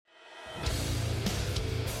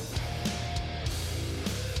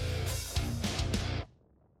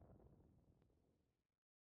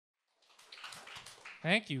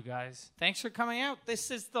Thank you, guys. Thanks for coming out. This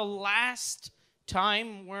is the last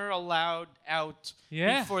time we're allowed out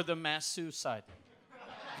before the mass suicide.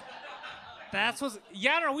 That's what's...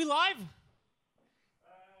 Jan, are we live?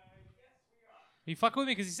 He fucked with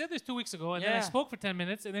me because he said this 2 weeks ago, and then I spoke for 10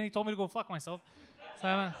 minutes, and then he told me to go fuck myself. So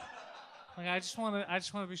I just want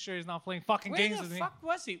to be sure he's not playing fucking games with me. Where the fuck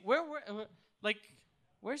was he?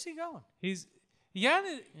 Where's he going?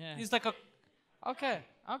 Jan is like a... Okay.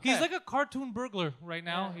 He's like a cartoon burglar right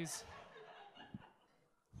now.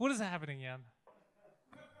 What is happening, Jan?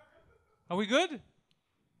 Are we good?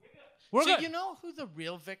 We're good. You know who the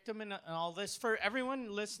real victim in all this? For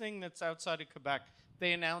everyone listening that's outside of Quebec,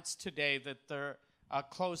 they announced today that they're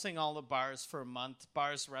closing all the bars for a month,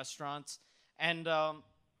 bars, restaurants. And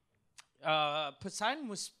Poseidon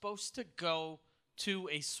was supposed to go to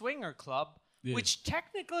a swinger club, which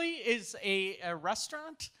technically is a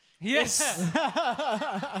restaurant. Yes.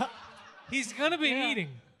 He's going to be eating.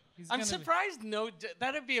 I'm surprised.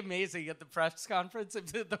 That'd be amazing at the press conference if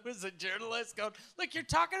there was a journalist going, look, you're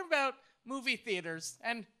talking about movie theaters,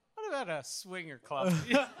 and what about a swinger club?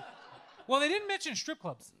 Well, they didn't mention strip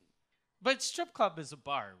clubs. But strip club is a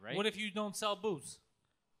bar, right? What if you don't sell booze?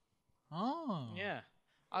 Oh. Yeah.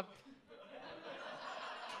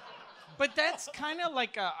 But that's kind of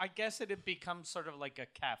like I guess it becomes sort of like a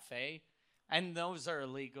cafe. And those are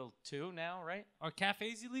illegal too now, right? Are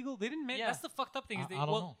cafes illegal? They didn't mention. That's the fucked up thing. I don't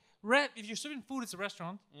know. If you're serving food, it's a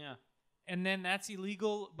restaurant. Yeah. And then that's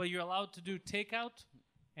illegal, but you're allowed to do takeout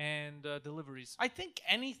and deliveries. I think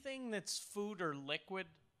anything that's food or liquid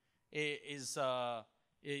is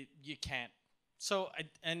you can't. So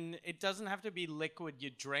and it doesn't have to be liquid you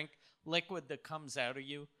drink, liquid that comes out of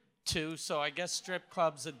you too. So I guess strip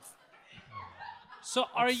clubs would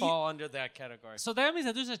fall under that category. So that means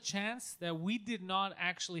that there's a chance that we did not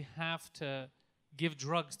actually have to give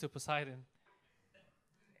drugs to Poseidon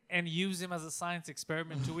and use him as a science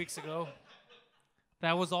experiment 2 weeks ago.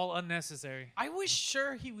 That was all unnecessary. I was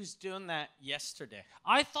sure he was doing that yesterday.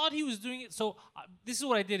 I thought he was doing it. So this is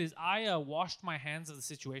what I did is I washed my hands of the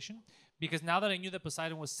situation because now that I knew that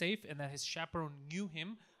Poseidon was safe and that his chaperone knew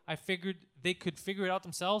him, I figured they could figure it out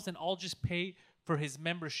themselves and I'll just pay for his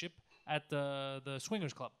membership at the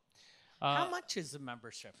Swingers Club. How much is the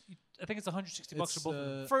membership? I think it's $160 for both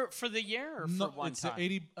of them. For the year or for one time?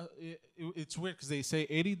 80. It's weird because they say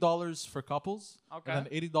 $80 for couples, and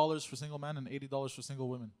then $80 for single men, and $80 for single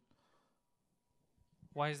women.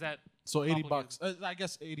 Why is that? So $80. I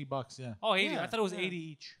guess $80. Yeah. Oh, 80. I thought it was 80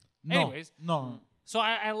 each. No, Anyways. No. So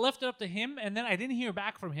I left it up to him, and then I didn't hear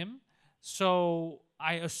back from him. So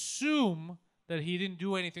I assume that he didn't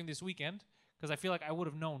do anything this weekend. Because I feel like I would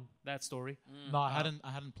have known that story. No, I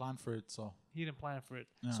hadn't planned for it, so he didn't plan for it.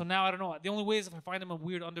 Yeah. So now I don't know. The only way is if I find him a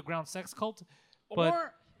weird underground sex cult. But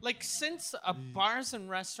or like since bars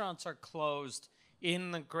and restaurants are closed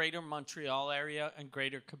in the greater Montreal area and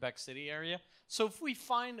greater Quebec City area, so if we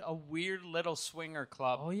find a weird little swinger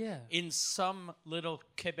club in some little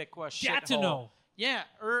Quebecois shithole, Gatineau. Yeah,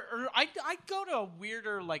 or I'd go to a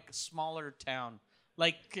weirder, like smaller town,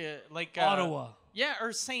 like Ottawa. Yeah,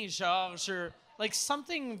 or Saint Georges, or like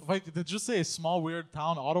something. Wait, did you say a small weird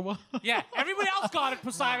town, Ottawa? Yeah, everybody else got it,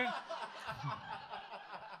 Poseidon.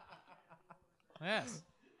 Yes.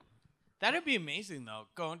 That'd be amazing, though.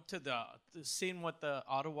 Going to seeing what the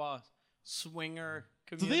Ottawa swinger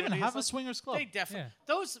community. Do they even have like. a swingers club? They definitely.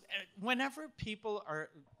 Those whenever people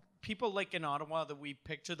like in Ottawa that we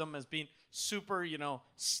picture them as being super,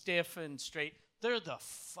 stiff and straight. They're the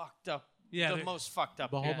fucked up. Yeah, the most fucked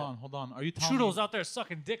up. But hold on. Are you telling Trudeau's me, out there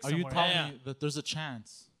sucking dick Are somewhere. you telling me that there's a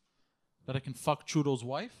chance that I can fuck Trudeau's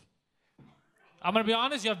wife? I'm gonna be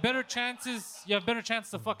honest. You have better chances. You have better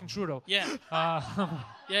chance to fucking Trudeau. Yeah.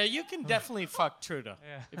 Yeah, you can definitely fuck Trudeau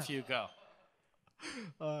if you go.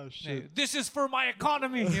 Oh shit! Hey, this is for my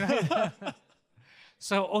economy.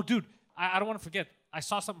 So, dude, I don't want to forget. I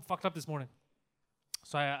saw something fucked up this morning.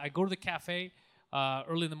 So I go to the cafe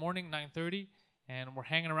early in the morning, 9:30. And we're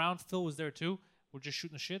hanging around. Phil was there too. We're just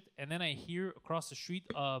shooting the shit. And then I hear across the street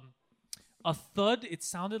a thud. It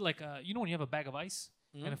sounded like when you have a bag of ice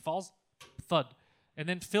and it falls, thud. And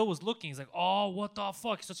then Phil was looking. He's like, "Oh, what the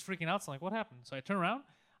fuck?" He starts freaking out. So I'm like, "What happened?" So I turn around.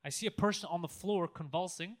 I see a person on the floor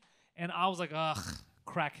convulsing, and I was like, "Ugh,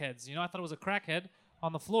 crackheads." I thought it was a crackhead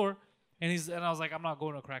on the floor, and I was like, "I'm not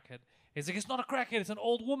going to a crackhead." He's like, "It's not a crackhead. It's an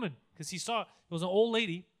old woman." Because he saw it was an old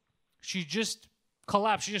lady. She just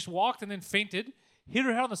collapsed. She just walked and then fainted. Hit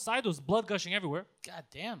her head on the side. There was blood gushing everywhere. God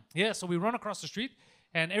damn. Yeah, so we run across the street,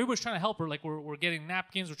 and everybody's trying to help her. Like, we're getting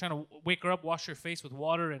napkins. We're trying to wake her up, wash her face with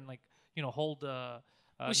water, and, hold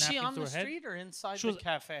Was she napping on through the her head. street or inside She the was-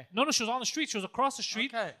 cafe? No, she was on the street. She was across the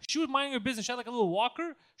street. Okay. She was minding her business. She had like a little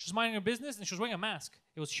walker. She was minding her business, and she was wearing a mask.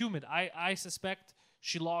 It was humid. I suspect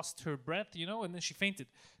she lost her breath, and then she fainted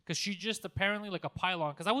because she just apparently like a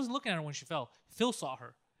pylon. Because I wasn't looking at her when she fell. Phil saw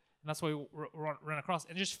her, and that's why we ran across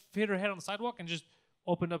and just hit her head on the sidewalk and just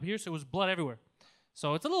opened up here, so it was blood everywhere.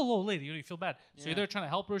 So it's a little old lady. You feel bad. So you're there trying to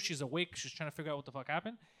help her. She's awake. She's trying to figure out what the fuck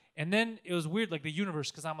happened. And then it was weird, like the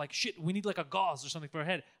universe, because I'm like, shit, we need like a gauze or something for her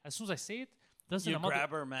head. As soon as I say it, doesn't You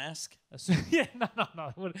grab her mask? yeah,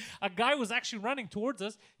 no. A guy was actually running towards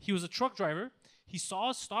us. He was a truck driver. He saw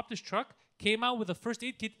us, stopped his truck, came out with a first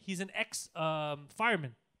aid kit. He's an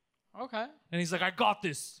ex-fireman. Okay. And he's like, I got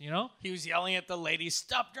this, He was yelling at the lady,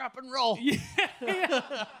 stop, drop, and roll.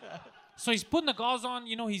 Yeah. So he's putting the gauze on,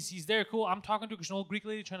 he's there, cool. I'm talking to an old Greek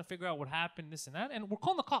lady trying to figure out what happened, this and that. And we're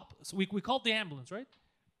calling the cop. So we called the ambulance, right?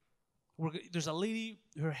 There's a lady,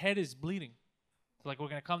 her head is bleeding. So like, we're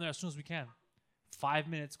going to come there as soon as we can. 5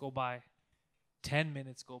 minutes go by. 10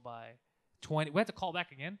 minutes go by. 20. We had to call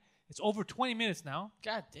back again. It's over 20 minutes now.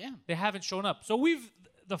 God damn. They haven't shown up. So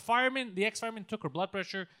the ex-fireman took her blood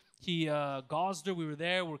pressure. He gauzed her. We were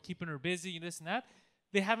there. We're keeping her busy, this and that.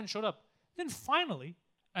 They haven't showed up. Then finally,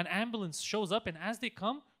 an ambulance shows up, and as they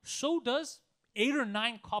come, so does 8 or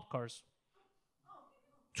 9 cop cars.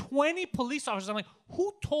 20 police officers. I'm like,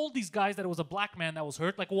 who told these guys that it was a black man that was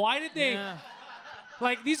hurt? Like, why did they... Yeah.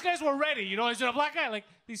 Like, these guys were ready, is it a black guy? Like,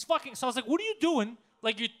 these fucking... So I was like, what are you doing?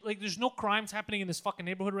 Like, there's no crimes happening in this fucking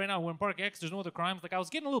neighborhood right now. We're in Park X. There's no other crimes. Like, I was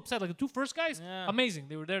getting a little upset. Like, the 2 first guys, amazing.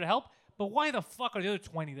 They were there to help. But why the fuck are the other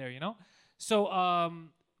 20 there, So,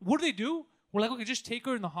 what do? We're like, okay, just take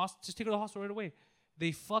her to the hospital right away.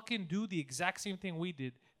 They fucking do the exact same thing we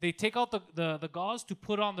did. They take out the gauze to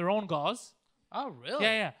put on their own gauze. Oh, really?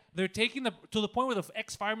 Yeah. They're taking to the point where the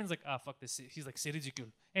ex-fireman's like, fuck this. He's like, c'est ridicule.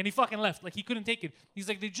 And he fucking left. Like, he couldn't take it. He's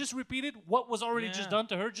like, they just repeated what was already just done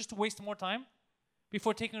to her just to waste more time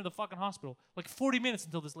before taking her to the fucking hospital. Like, 40 minutes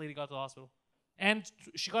until this lady got to the hospital. And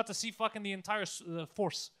she got to see fucking the entire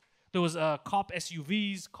force. There was cop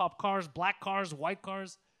SUVs, cop cars, black cars, white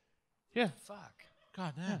cars. Yeah. Fuck.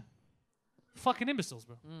 God damn. Yeah. Fucking imbeciles,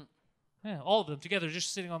 bro. Yeah, all of them together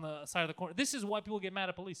just sitting on the side of the corner. This is why people get mad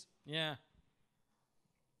at police. Yeah.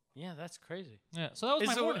 Yeah, that's crazy. Yeah, so that was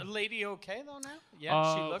Is my morning. the lady okay, though, now?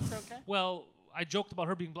 Yeah, she looked okay? Well, I joked about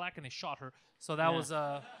her being black and they shot her. So that was...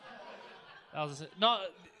 That was... No,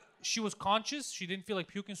 she was conscious. She didn't feel like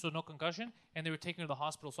puking, so no concussion. And they were taking her to the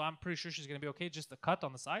hospital. So I'm pretty sure she's going to be okay. Just a cut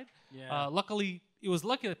on the side. Yeah. Luckily, it was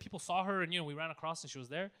lucky that people saw her and, we ran across and she was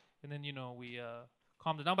there. And then, we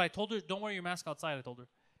calmed her down. But I told her, don't wear your mask outside, I told her.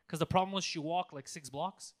 Because the problem was she walked like 6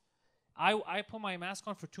 blocks. I put my mask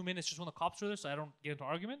on for 2 minutes just when the cops were there so I don't get into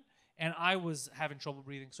argument. And I was having trouble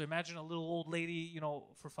breathing. So imagine a little old lady,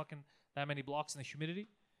 for fucking that many blocks in the humidity.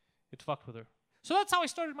 It fucked with her. So that's how I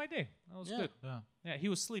started my day. That was good. Yeah, he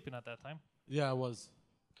was sleeping at that time. Yeah, I was.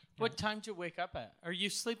 What time did you wake up at? Are you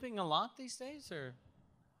sleeping a lot these days, or?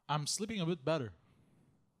 I'm sleeping a bit better.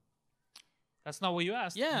 That's not what you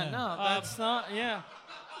asked. Yeah. No, that's not,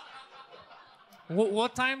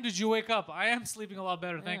 What time did you wake up? I am sleeping a lot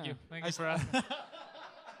better. Thank you. Thank you for asking.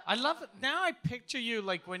 I love it. Now I picture you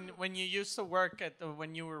like when you used to work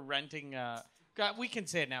when you were renting. God, we can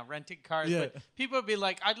say it now, renting cars. Yeah. But people would be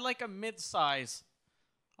like, "I'd like a mid-size.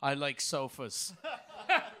 I like sofas."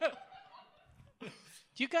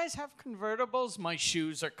 Do you guys have convertibles? My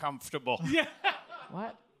shoes are comfortable. Yeah.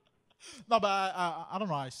 What? No, but I don't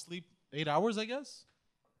know. I sleep 8 hours, I guess.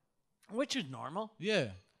 Which is normal. Yeah.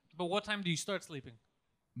 But what time do you start sleeping?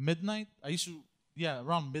 Midnight. I used to,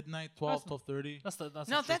 around midnight, 12, 12:30. That's No, not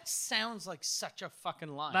true. that sounds like such a fucking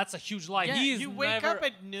lie. That's a huge lie. yeah, He is you wake never, up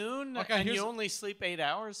at noon Okay, and here's- you only sleep 8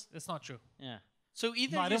 hours. It's not true. Yeah. So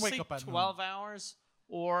either No, I you didn't wake sleep up at noon. 12 hours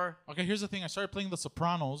or Okay, here's the thing. I started playing The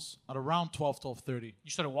Sopranos at around 12, 12:30.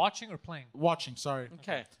 You started watching or playing? Watching, sorry.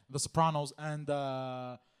 okay. The Sopranos, and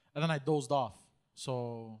then I dozed off.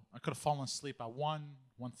 So I could have fallen asleep at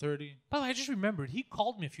 1:30. By the way, I just remembered he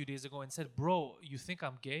called me a few days ago and said, "Bro, you think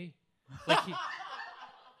I'm gay?" Like he.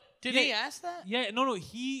 Did Yeah. he ask that? Yeah, no.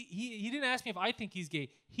 He didn't ask me if I think he's gay.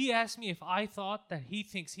 He asked me if I thought that he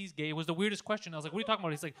thinks he's gay. It was the weirdest question. I was like, "What are you talking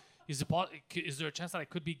about?" He's like, "Is there a chance that I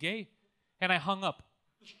could be gay?" And I hung up.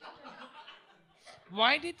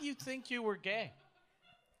 Why did you think you were gay?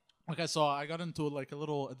 Okay, so I got into like a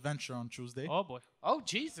little adventure on Tuesday. Oh boy, Oh,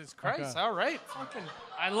 Jesus Christ. Okay. All right. Fucking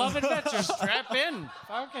I love adventures. strap in.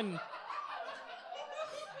 Fucking.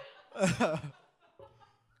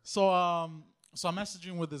 So I'm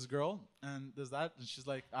messaging with this girl, and there's that, and she's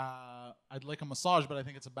like, I'd like a massage, but I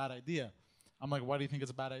think it's a bad idea. I'm like, why do you think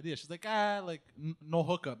it's a bad idea? She's like, no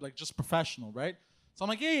hookup, like just professional, right? So I'm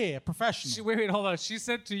like, yeah, professional. Wait, hold on. She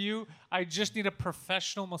said to you, I just need a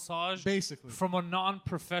professional massage. Basically. From a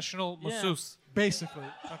non-professional masseuse. Basically.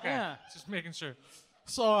 Okay. Yeah. Just making sure.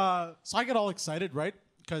 So so I get all excited, right?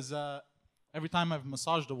 Because every time I've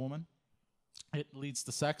massaged a woman, it leads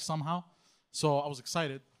to sex somehow. So I was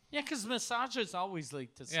excited. Yeah, because massages always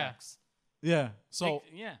lead to sex. Yeah. So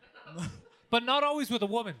Yeah. But not always with a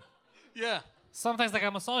woman. Yeah. Sometimes, like, I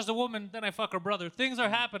massage the woman, then I fuck her brother. Things are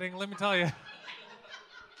happening, let me tell you.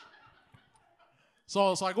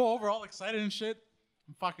 so I go over all excited and shit.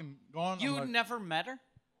 I'm fucking going. You I'm like, never met her?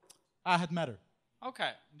 I had met her.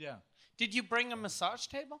 Okay. Yeah. Did you bring a massage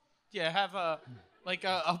table? Do you have a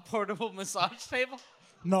portable massage table?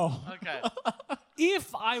 No. Okay.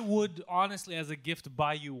 If I would, honestly, as a gift,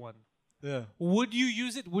 buy you one, Yeah. would you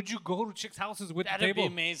use it? Would you go to chicks' houses with the That'd be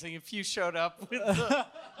table? amazing if you showed up with the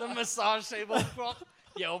massage table.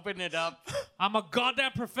 You open it up. I'm a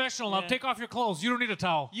goddamn professional. I'll Yeah. take off your clothes. You don't need a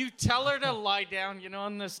towel. You tell her to lie down,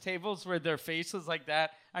 on those tables where their face is like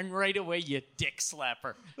that, and right away you dick slap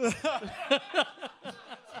her.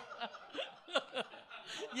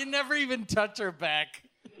 You never even touch her back.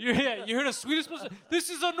 You heard a Swedish massage? This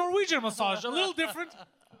is a Norwegian massage. A little different.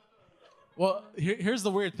 Well, here's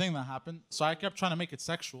the weird thing that happened. So I kept trying to make it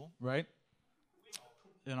sexual, right?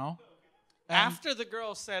 You know? And After the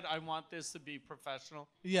girl said, I want this to be professional.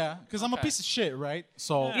 yeah, because I'm a Okay. piece of shit, right?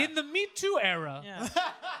 So Yeah. In the Me Too era, Yeah.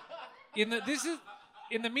 in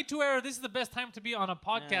the Me Too era, this is the best time to be on a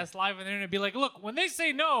podcast live on the internet. Be like, look, when they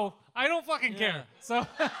say no, I don't fucking care. So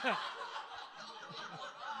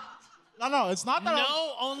no, it's not that.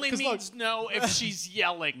 No only 'cause look- means no if she's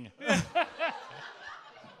yelling.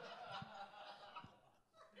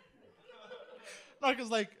 No, because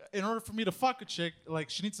like in order for me to fuck a chick, like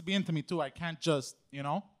she needs to be into me too. I can't just,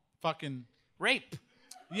 fucking Rape.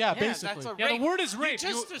 yeah, basically. That's a Yeah, the rape. word is You rape.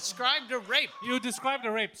 just described a rape. you described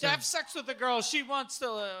a rape. To Sir. have sex with a girl, she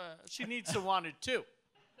needs to want it too.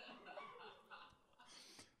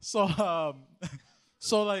 So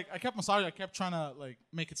so like I kept massaging. I kept trying to like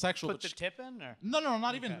make it sexual. Put but the she- tip in, or no,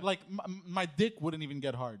 not even like my dick wouldn't even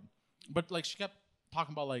get hard. But like she kept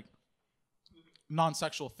talking about like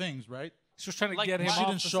non-sexual things, right? She was trying to Like, get him why She off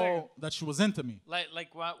didn't the show second. that she was into me.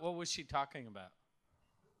 like what was she talking about?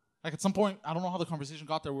 Like at some point, I don't know how the conversation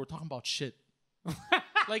got there. We were talking about shit.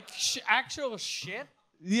 Like actual shit?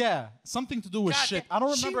 Yeah, something to do with God, shit. I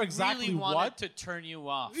don't she remember exactly really wanted what. to turn you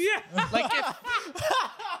off. Yeah. Like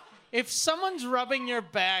if someone's rubbing your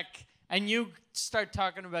back and you start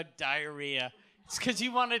talking about diarrhea, it's because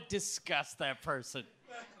you want to disgust that person.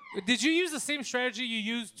 Did you use the same strategy you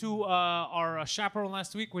used to our chaperone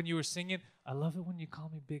last week when you were singing? I love it when you call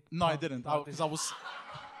me Big. No, I Pop, didn't. Pop." Because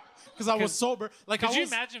I was sober. Like Could I you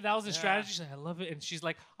was, imagine if that was the strategy? She's like, I love it, and she's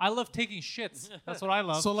like, I love taking shits. That's what I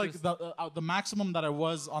love. So like Just- the maximum that I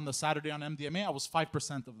was on the Saturday on MDMA, I was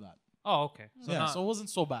 5% of that. oh, okay. So yeah, not- so it wasn't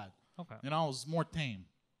so bad. okay. You know, it was more tame.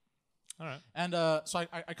 All right. And so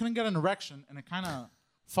I couldn't get an erection, and it kind of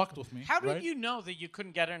fucked with me. How did right? you know that you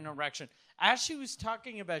couldn't get an erection? As she was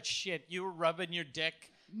talking about shit, you were rubbing your dick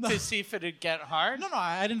to see if it'd get hard? No,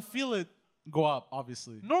 I didn't feel it go up.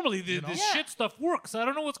 Obviously. Normally, the Yeah. shit stuff works. I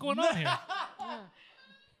don't know what's going on here.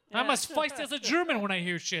 I'm as feisty as a German when I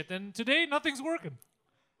hear shit, and today nothing's working.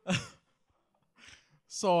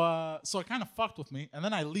 So it kind of fucked with me, and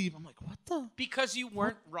then I leave. I'm like, what the? Because you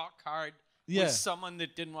weren't rock hard Yeah. with someone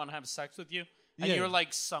that didn't want to have sex with you, and Yeah. you were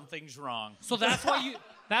like, something's wrong. So that's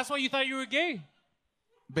why you thought you were gay.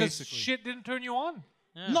 Because Basically. shit didn't turn you on.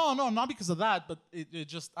 No, not because of that, but it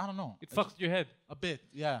just I don't know. It fucked your head. A bit,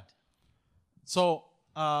 yeah. So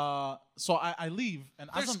I leave, and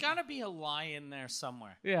as There's I'm, got to be a lie in there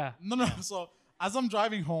somewhere. Yeah. no. So as I'm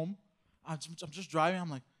driving home, I'm just driving. I'm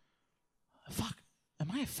like, fuck, am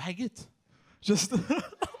I a faggot? Just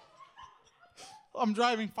I'm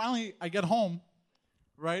driving. Finally, I get home,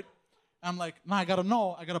 right? I'm like, nah, I gotta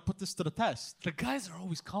know. I gotta put this to the test. The guys are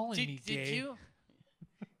always calling me Did gay. you?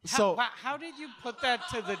 So How did you put that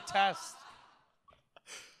to the test?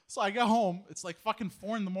 So I get home. It's like fucking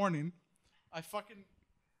 4 a.m. I fucking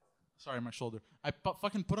sorry, my shoulder. I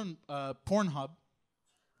fucking put on Pornhub.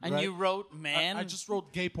 And Right. you wrote man? I just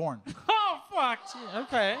wrote gay porn. Oh, fuck.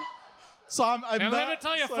 Okay. So I'm And let me not-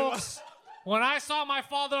 tell you, so- folks, when I saw my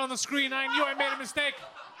father on the screen, I knew I made a mistake.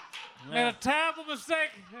 Made a terrible mistake.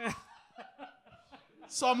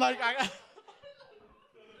 So I'm like,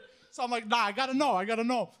 nah, I gotta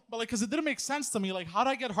know. But like, cause it didn't make sense to me. Like, how'd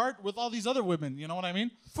I get hurt with all these other women? You know what I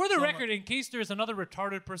mean? For the So I'm record, in case there's another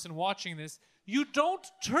retarded person watching this, you don't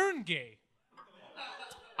turn gay.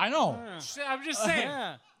 I know. I'm just saying.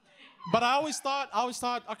 Yeah. But I always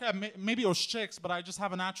thought, okay, maybe it was chicks, but I just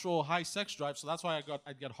have a natural high sex drive, so that's why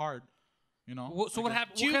I'd get hard, you know. So what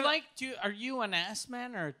happened? Are you an ass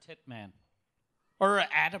man or a tit man, or an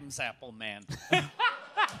Adam's apple man?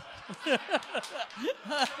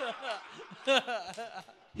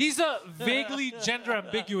 He's a vaguely gender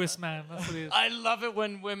ambiguous man. That's what he is. I love it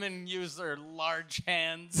when women use their large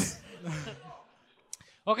hands.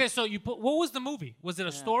 Okay, so what was the movie? Was it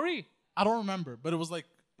a story? I don't remember, but it was like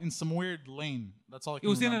in some weird lane. That's all I can It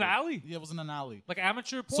was remember. in an alley? Yeah, it was in an alley. Like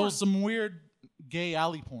amateur So porn? some weird gay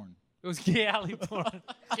alley porn. It was gay alley porn.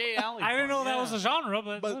 Gay alley. I didn't know porn, that yeah. was a genre,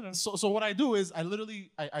 but whatever. But so what I do is I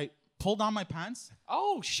literally I pull down my pants.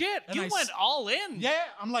 Oh shit! And You I went all in. Yeah,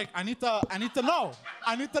 I'm like, I need to know.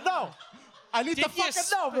 I need to know. I need to fucking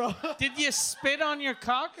know, bro. Did you spit on your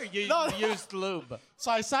cock or you No. used lube?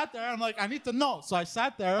 So I sat there. I'm like, I need to know. So I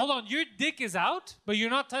sat there. Hold on, your dick is out, but you're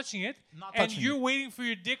not touching it. Not and touching you're it. waiting for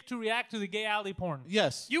your dick to react to the gay alley porn.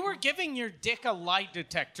 Yes. You were giving your dick a lie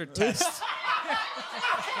detector test.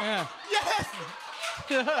 Yeah. Yes.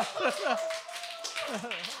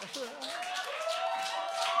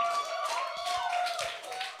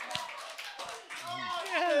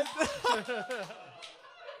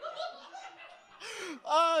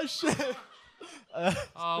 Oh shit.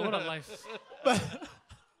 Oh, what a life.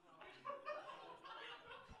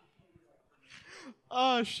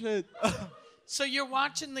 Oh shit. So you're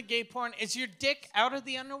watching the gay porn. Is your dick out of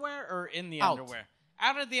the underwear or in the Out. underwear?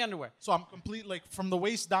 Out of the underwear. So I'm complete, like from the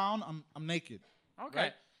waist down. I'm naked. Okay.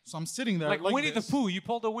 Right? So I'm sitting there Like Winnie this. the Pooh. You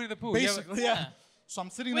pulled a Winnie the Pooh. You have a- Basically, yeah. So I'm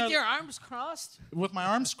sitting With there your arms crossed? with my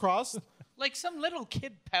arms crossed. Like some little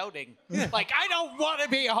kid pouting. Like, I don't want to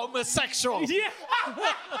be homosexual. Yeah.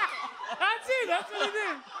 That's it. That's what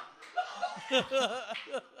he did.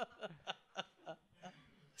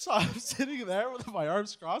 So I'm sitting there with my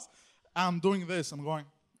arms crossed. I'm doing this. I'm going.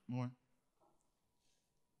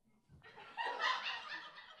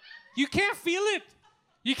 You can't feel it.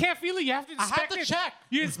 You can't feel it. You have to I inspect have to it. check.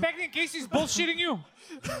 You inspect it in case he's bullshitting you.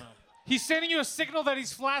 He's sending you a signal that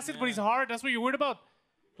he's flaccid, but he's hard. That's what you're worried about.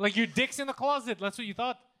 Like your dick's in the closet. That's what you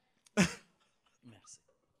thought.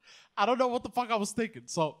 I don't know what the fuck I was thinking.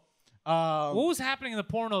 So, What was happening in the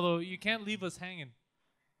porno, though? You can't leave us hanging.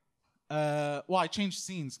 well, I changed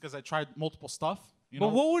scenes because I tried multiple stuff. You But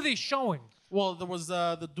know? what were they showing? Well, there was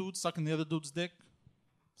the dude sucking the other dude's dick,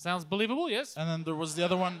 Sounds believable, yes. and then there was the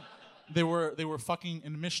other one. They were fucking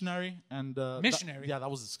in missionary and Missionary? yeah, that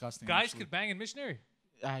was disgusting. Guys actually. could bang in missionary.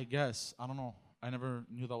 I guess I don't know. I never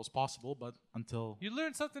knew that was possible, but until You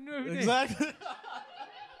learn something new every day. exactly.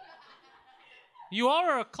 You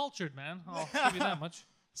are a cultured man. I'll give you that much.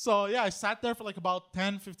 So yeah, I sat there for like about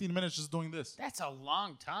 10, 15 minutes just doing this. That's a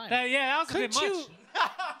long time. That was a bit Couldn't much.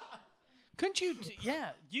 Couldn't you? Yeah,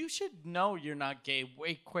 you should know you're not gay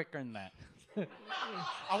way quicker than that.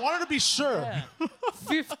 I wanted to be sure. Yeah.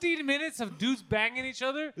 15 minutes of dudes banging each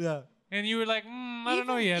other, Yeah. and you were like, I don't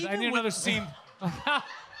know yet. I even need with- another scene.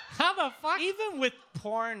 How the fuck? Even with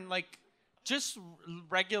porn, like just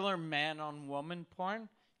regular man on woman porn,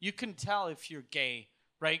 you can tell if you're gay,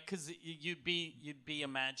 right? Because you'd be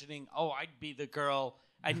imagining, oh, I'd be the girl,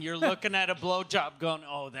 and you're looking at a blowjob, going,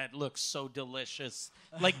 oh, that looks so delicious.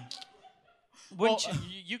 Like, wouldn't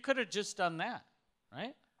you could have just done that,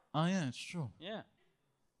 right? Oh yeah, it's true. Yeah.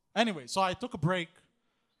 Anyway, so I took a break,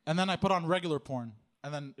 and then I put on regular porn,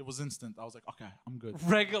 and then it was instant. I was like, okay, I'm good.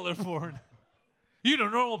 Regular porn. You know,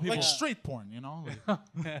 normal people. Like straight porn, you know?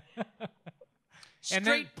 Like, And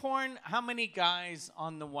Straight porn. How many guys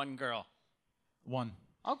on the one girl? one,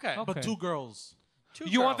 Okay. Okay. but two girls. Two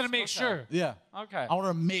You wanted to girls, make okay. sure. Yeah. Okay. I wanted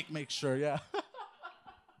to make sure. Yeah.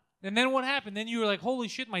 And then what happened? Then you were like, holy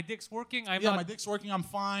shit, my dick's working. I'm yeah, not. my dick's working. I'm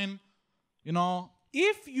fine. You know.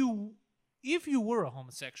 If you were a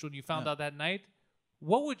homosexual and you found Yeah. out that night,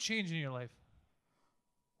 what would change in your life?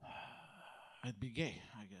 I'd be gay,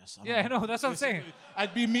 I guess. Yeah, I know. That's what I'm saying.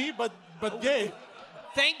 I'd be me, but gay.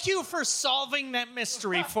 Thank you for solving that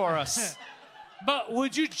mystery for us. But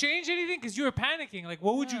would you change anything? Because you were panicking. Like,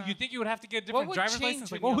 what would you think you would have to get a different would driver's change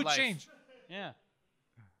license? Like, in what your would life? change? Yeah.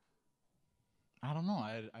 I don't know.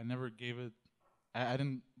 I never gave it. I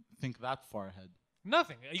didn't think that far ahead.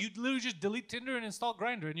 Nothing. You literally just delete Tinder and install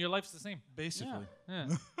Grindr, and your life's the same. Basically. Yeah.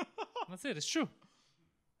 That's it. It's true.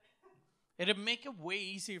 It'd make it way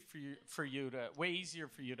easier for you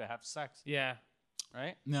to have sex, Yeah.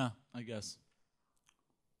 right? Yeah, I guess.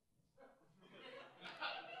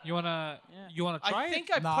 You wanna try I think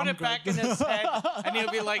it? I Nah, put I'm it back good. in his head, and he'll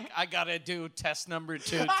be like, "I gotta do test number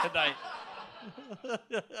 2 tonight."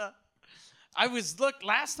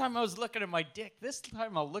 Last time I was looking at my dick. This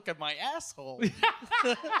time I'll look at my asshole.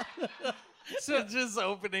 So just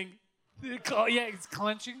opening. Yeah, it's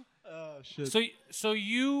clenching. Oh shit. So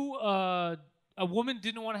you, a woman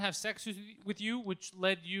didn't want to have sex with you, which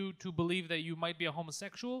led you to believe that you might be a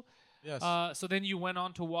homosexual. Yes. So then you went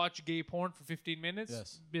on to watch gay porn for 15 minutes.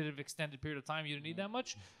 Yes. Bit of extended period of time. You didn't need that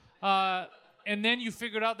much. And then you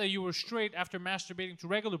figured out that you were straight after masturbating to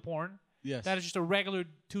regular porn. Yes. That is just a regular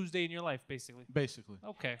Tuesday in your life, basically. Basically.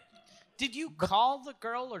 Okay. Did you call the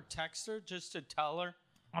girl or text her just to tell her?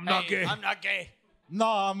 I'm not "Hey, gay. I'm not gay. No,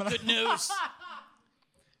 I'm gonna. Good news.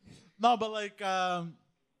 No, but like,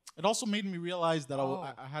 it also made me realize that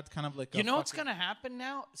I had kind of like. You know what's gonna happen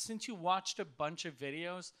now? Since you watched a bunch of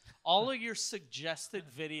videos, all of your suggested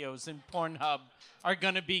videos in Pornhub are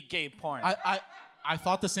gonna be gay porn. I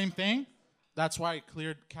thought the same thing. That's why I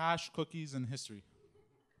cleared cache, cookies, and history.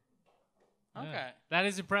 Okay. Yeah. That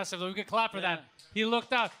is impressive. We can clap for Yeah. that. He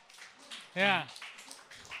looked out. Yeah.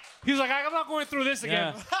 He was like, I'm not going through this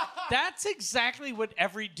again. Yeah. That's exactly what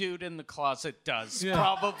every dude in the closet does, Yeah.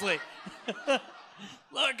 probably.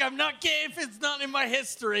 Look, I'm not gay if it's not in my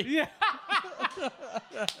history. Yeah.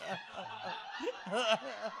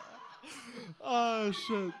 Oh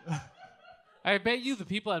shit. I bet you the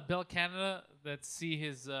people at Bell Canada that see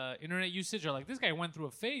his internet usage are like, this guy went through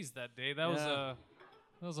a phase that day. That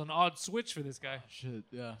was an odd switch for this guy. Shit.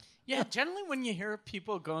 Yeah. Yeah, generally when you hear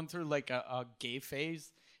people going through like a gay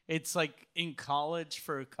phase, it's like in college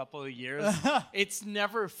for a couple of years. It's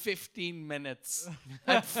never 15 minutes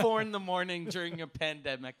at 4 a.m. during a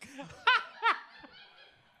pandemic.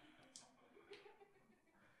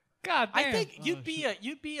 God damn. I think you'd be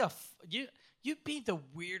the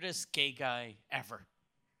weirdest gay guy ever.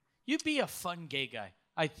 You'd be a fun gay guy,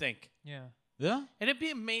 I think. Yeah. Yeah. And it'd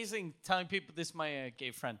be amazing telling people this is my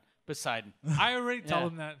gay friend, Poseidon. I already told Yeah.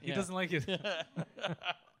 him that. He Yeah. doesn't like it.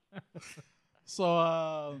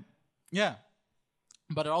 So yeah,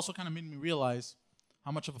 but it also kind of made me realize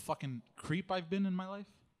how much of a fucking creep I've been in my life.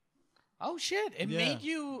 Oh, shit. It Yeah. made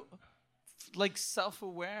you, like,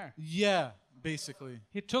 self-aware. Yeah, basically.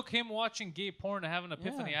 It took him watching gay porn to have an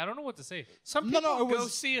epiphany. Yeah. I don't know what to say. Some No, people no, it go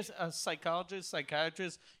was- see a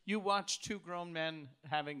psychiatrist. You watch two grown men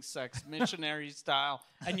having sex, missionary style,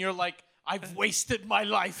 and you're like, I've wasted my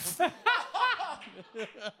life.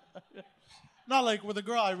 No, like with a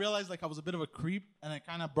girl, I realized like I was a bit of a creep, and it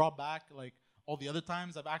kind of brought back like all the other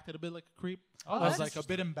times I've acted a bit like a creep. Oh, I that's was like a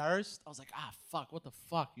bit embarrassed. I was like, fuck, what the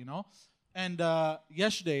fuck, you know? And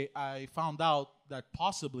yesterday, I found out that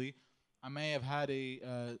possibly I may have had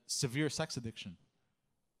a severe sex addiction.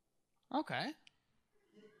 Okay.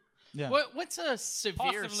 Yeah. What's a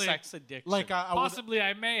severe Possibly. sex addiction? Like I would, Possibly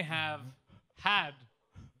I may have had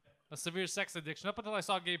a severe sex addiction up until I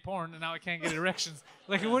saw gay porn, and now I can't get erections.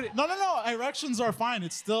 Like it would. No. Erections are fine.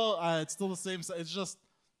 It's still the same. It's just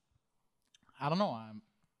I don't know.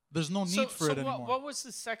 There's no need for it anymore. What was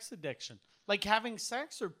the sex addiction? Like having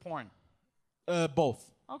sex or porn? Both.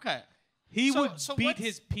 Okay. He So- would so beat what's-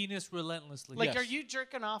 his penis relentlessly. Like, Yes. are you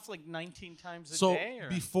jerking off like 19 times a So day? Or?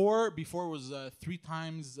 before it was 3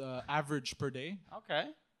 times average per day. Okay.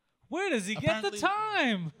 Where does he get the Apparently-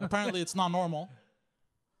 time? Apparently, it's not normal.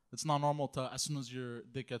 It's not normal to as soon as your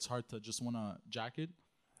dick gets hard to just want to jack it.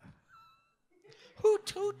 Who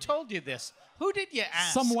told you this? Who did you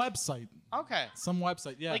ask? Some website. Okay. Some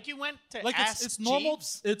website. Yeah. Like you went to Like ask it's normal.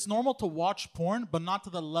 Jeeves? It's normal to watch porn, but not to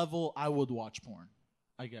the level I would watch porn.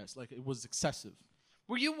 I guess like it was excessive.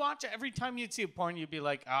 Were you watch every time you'd see a porn, you'd be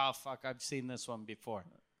like, "Oh fuck, I've seen this one before."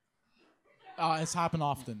 It's happened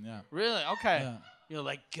often. Yeah. Really? Okay. Yeah. You're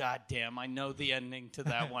like, "God damn, I know the ending to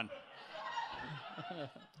that one."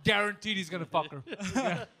 Guaranteed he's gonna fuck her.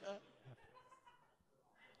 Yeah.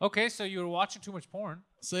 Okay, so you were watching too much porn.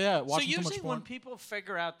 So yeah, So watching too usually much porn. when people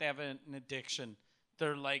figure out they have an addiction,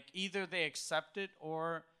 they're like either they accept it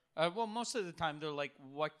or well, most of the time they're like,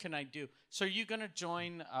 "What can I do?" So are you gonna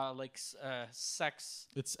join sex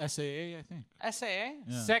It's SAA, I think. SAA?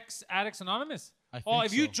 Yeah. Sex Addicts Anonymous. I Oh, think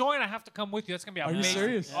if you so. join, I have to come with you. That's gonna be Are you amazing.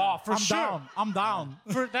 serious? Oh, for I'm sure. down. I'm down.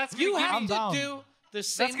 That's gonna You give have me, to down. do the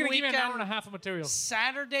same that's gonna give me an hour and a weekend. half of material.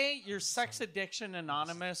 Saturday, your Sex Addiction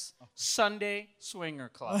Anonymous. Sunday, Swinger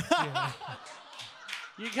Club.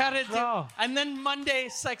 You gotta do, Bro. and then Monday,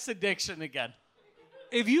 Sex Addiction again.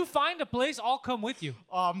 If you find a place, I'll come with you.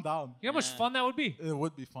 Oh, I'm down. You know how much fun that would be? It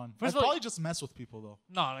would be fun. First I'd of all- probably just mess with people though.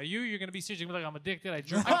 No, you're gonna be serious. You're gonna be like, I'm addicted. I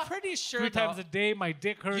jerk I'm off pretty sure 3 times though, a day. My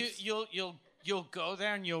dick hurts. you'll go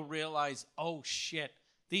there and you'll realize, oh shit,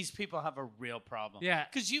 these people have a real problem. Yeah.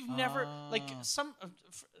 because you've never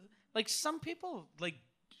some people like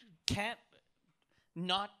can't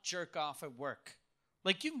not jerk off at work.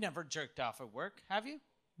 Like you've never jerked off at work, have you?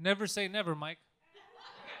 Never say never, Mike.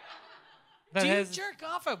 That Do you has- jerk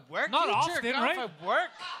off at work? Not you often, jerk right? off at work?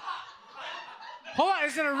 Hold on,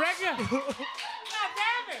 is it a regular? God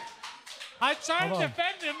damn it! I tried to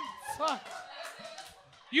defend him. Fuck.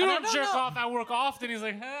 You don't jerk off at work often. He's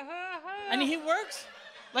like, ha, ha, ha. And he works,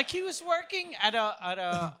 like he was working at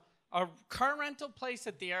a car rental place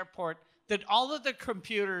at the airport that all of the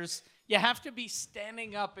computers, you have to be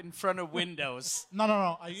standing up in front of windows.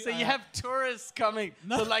 No. So you have tourists coming.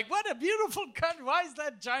 No. They're like, what a beautiful country. Why is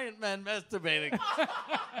that giant man masturbating?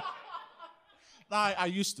 I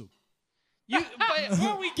used to.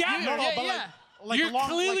 Well, we get it. Like you're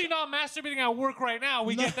clearly not masturbating at work right now.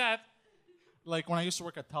 We get that. Like when I used to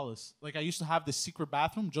work at TELUS, like I used to have this secret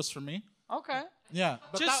bathroom just for me. Okay. Yeah.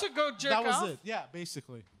 But just to go jerk off? That was it. Yeah,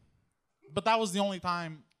 basically. But that was the only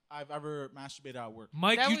time I've ever masturbated at work.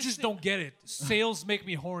 Mike, you just don't get it. Sales make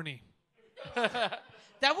me horny.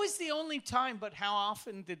 That was the only time, but how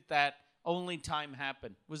often did that only time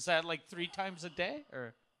happen? Was that like 3 times a day?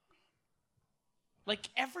 Or like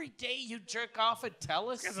every day you jerk off at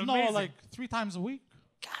TELUS? No, like 3 times a week.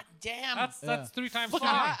 God damn. That's 3 times. Look,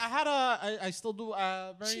 I still do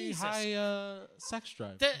a very Jesus. high sex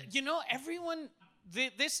drive. Everyone...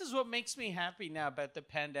 This is what makes me happy now about the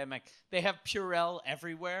pandemic. They have Purell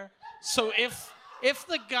everywhere. So if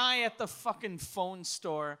the guy at the fucking phone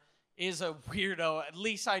store is a weirdo, at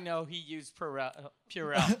least I know he used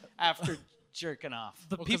Purell after jerking off.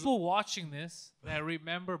 The people watching this that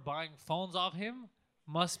remember buying phones off him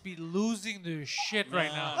must be losing their shit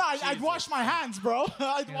right now. No, I'd wash my hands, bro.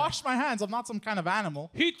 I'd wash my hands. I'm not some kind of animal.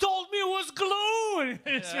 He told me it was glue.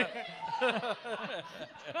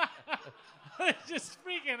 Just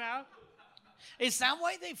freaking out. Is that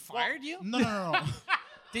why they fired you? No.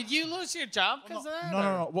 Did you lose your job because of that?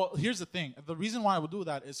 No. Well, here's the thing. The reason why I would do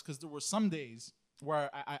that is because there were some days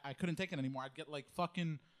where I couldn't take it anymore. I'd get like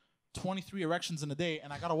fucking 23 erections in a day,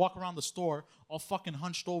 and I gotta walk around the store all fucking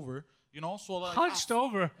hunched over. You know, so like hunched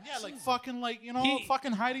over. Yeah, like fucking like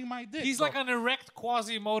fucking hiding my dick. He's like an erect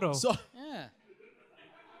Quasimodo. So yeah.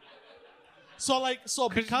 So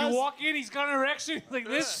because you walk in, he's got an erection like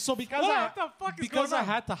this. So because I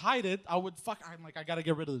had to hide it, I'm like I gotta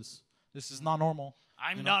get rid of this. This is not normal.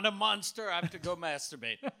 I'm not a monster. I have to go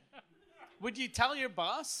masturbate. Would you tell your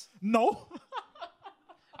boss? No.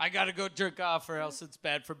 I gotta go jerk off, or else it's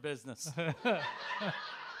bad for business.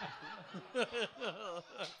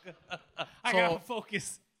 I gotta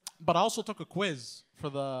focus. But I also took a quiz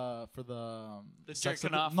for the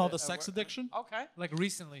jerking off. No, the sex addiction. Okay. Like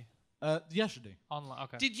recently. Yesterday. Online.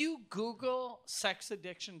 Okay. Did you Google sex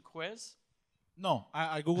addiction quiz? No,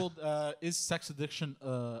 I googled is sex addiction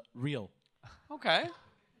real? Okay.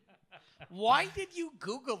 Why did you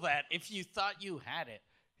Google that if you thought you had it?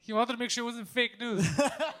 He wanted to make sure it wasn't fake news.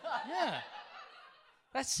 Yeah.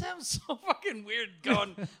 That sounds so fucking weird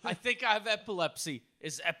going, I think I have epilepsy.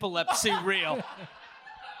 Is epilepsy real?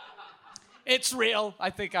 It's real. I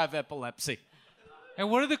think I have epilepsy. And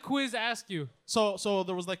what did the quiz ask you? So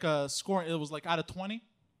there was like a score. It was like out of 20,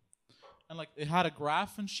 and like it had a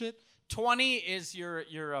graph and shit. 20 is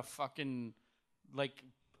you're a fucking like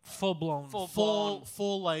full blown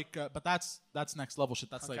like. But that's next level shit.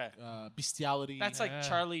 That's like bestiality. That's like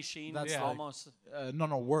Charlie Sheen. That's almost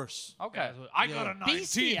no worse. Okay, I got a 19.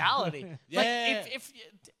 Bestiality. Yeah. Like if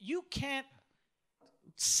you can't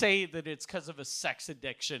say that it's because of a sex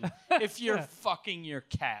addiction if you're fucking your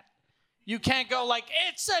cat. You can't go like,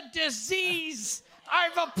 it's a disease. I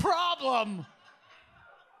have a problem.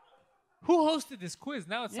 Who hosted this quiz?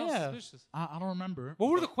 Now it sounds suspicious. I don't remember.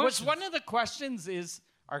 What were the questions? One of the questions is,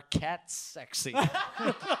 are cats sexy?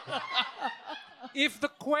 If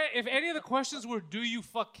any of the questions were, do you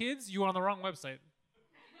fuck kids? You were on the wrong website.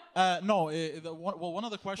 No. One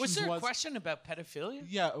of the questions was there a question about pedophilia?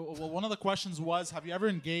 Yeah. Well, one of the questions was, have you ever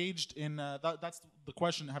engaged in? That's the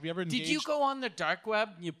question. Have you ever engaged? Did you go on the dark web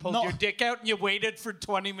and you pulled your dick out and you waited for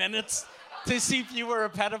 20 minutes to see if you were a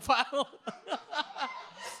pedophile?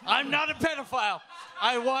 I'm not a pedophile.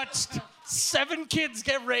 I watched 7 kids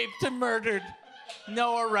get raped and murdered.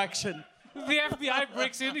 No erection. The FBI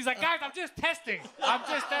breaks in. He's like, guys, I'm just testing.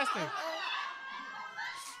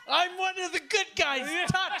 I'm one of the good guys.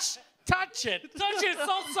 Touch it. Touch it. It's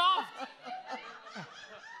so soft.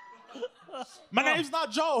 My name's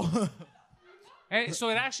not Joe. Hey, so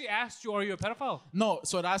it actually asked you, are you a pedophile? No.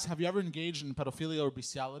 So it asked, have you ever engaged in pedophilia or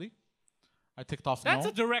bestiality? I ticked off That's no.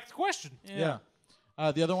 a direct question. Yeah.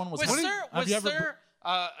 The other one was. Was there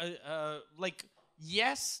like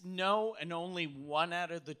yes, no, and only one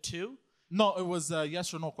out of the 2? No, it was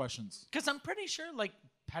yes or no questions. Because I'm pretty sure like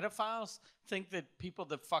pedophiles think that people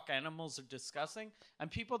that fuck animals are disgusting,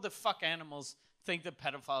 and people that fuck animals think that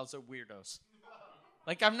pedophiles are weirdos.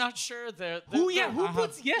 Like, I'm not sure they're... Who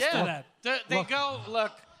puts yes to that? They go,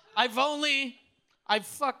 look, I've only I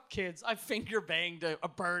fucked kids. I finger banged a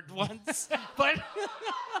bird once, but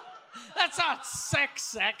that's not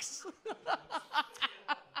sex.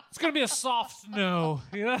 It's gonna be a soft no.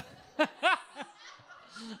 You know?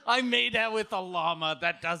 I made out with a llama.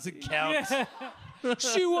 That doesn't count. Yeah.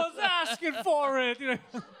 She was asking for it. You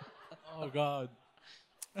know? Oh God.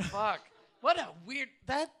 Fuck. What a weird.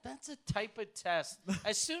 That's a type of test.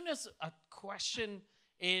 As soon as a question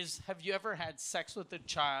is, have you ever had sex with a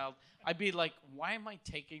child? I'd be like, why am I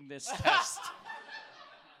taking this test?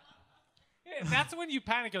 Yeah, that's when you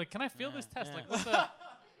panic. You're like, can I feel this test? Like, what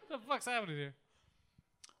the fuck's happening here?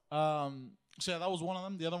 So yeah, that was one of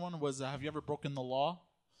them. The other one was, have you ever broken the law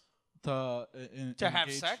to have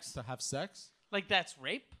engage- sex? To have sex? Like that's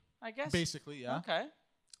rape, I guess. Basically, yeah. Okay.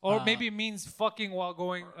 Or maybe it means fucking while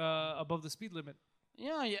going above the speed limit.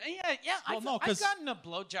 Yeah. Well, I've gotten a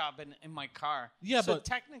blowjob in my car. Yeah, so but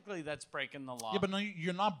technically that's breaking the law. Yeah, but no,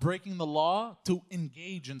 you're not breaking the law to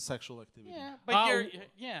engage in sexual activity. Yeah, but Uh,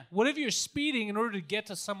 What if you're speeding in order to get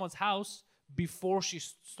to someone's house before she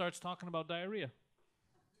starts talking about diarrhea?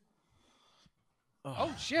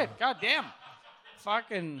 Oh shit! God damn!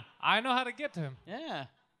 Fucking I know how to get to him. yeah.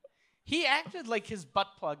 He acted like his butt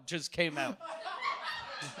plug just came out.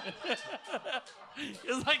 He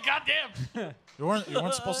was like, God damn! You weren't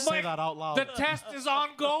supposed to say that out loud. The test is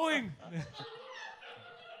ongoing.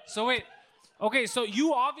 So wait. Okay, so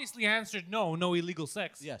you obviously answered no illegal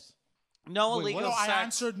sex. Yes. No Wait, illegal No, sex. I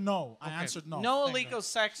answered no. I answered no. No illegal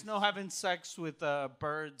sex. No having sex with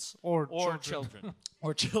birds Or children.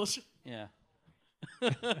 Or children. Yeah.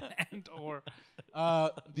 And or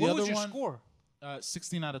The what other was your one, score?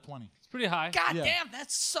 16 out of 20. It's pretty high. God Yeah. damn,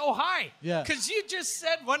 that's so high. Yeah. Because you just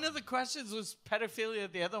said one of the questions was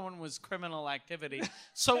pedophilia, the other one was criminal activity.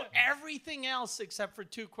 So everything else except for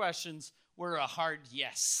 2 questions were a hard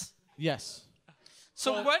yes. Yes.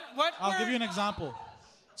 So what I'll were, give you an example.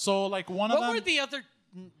 So like one of what them. were the other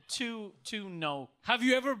two no? Have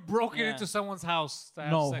you ever broken Yeah. into someone's house? To have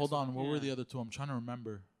No, sex hold with on. them? What were Yeah. the other two? I'm trying to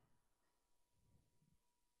remember.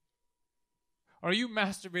 Are you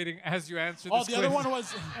masturbating as you answer this Oh, the other quiz? one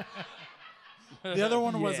was. The other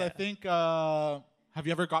one was, Yeah. I think. Have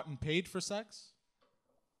you ever gotten paid for sex?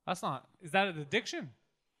 That's not. Is that an addiction?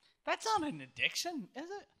 That's not an addiction, is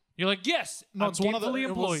it? You're like, yes, No, I'm it's one of the. gainfully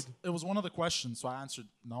employed. It was one of the questions, so I answered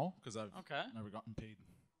no because I've Okay. never gotten paid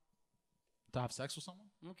to have sex with someone.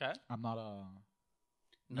 Okay. I'm not a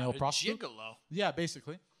Not male a prostitute. gigolo. Yeah,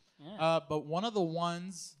 basically. Yeah. But one of the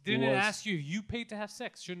ones Didn't was, it ask you if you paid to have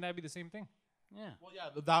sex? Shouldn't that be the same thing? Yeah. Well, yeah,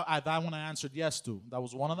 that one I answered yes to. That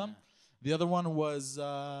was one of them. The other one was,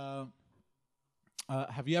 have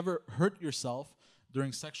you ever hurt yourself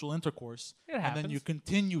during sexual intercourse It and then happens. you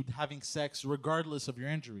continued having sex regardless of your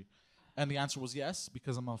injury? And the answer was yes,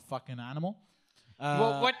 because I'm a fucking animal.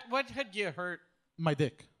 Well, what had you hurt? My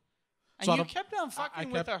dick. And So I you don't- kept on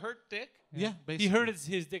fucking with a hurt dick? Yeah, basically. He hurt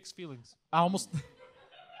his dick's feelings. I almost.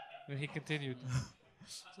 And he continued.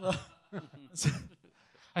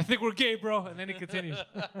 I think we're gay, bro. And then he continued.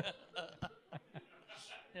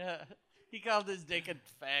 Yeah. He called his dick a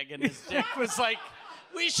fag, and his dick was like,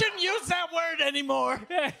 we shouldn't use that word anymore.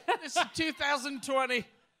 This is 2020.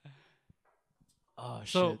 Oh,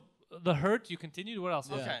 So the hurt, you continued. What else?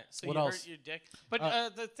 Yeah. Okay, so What you else? hurt your dick.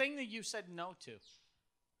 But the thing that you said no to.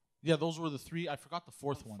 Yeah, those were the 3. I forgot the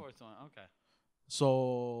fourth one. Fourth one, okay.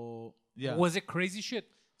 So, yeah. Was it crazy shit?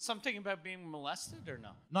 Something about being molested or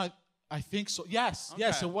no? No, I think so. Yes,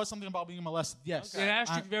 yes, Okay. it was something about being molested. Yes. It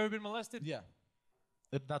asked you if you've ever been molested? Yeah.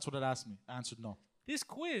 That's what it asked me. I answered no. This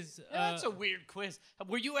quiz. Yeah, that's a weird quiz.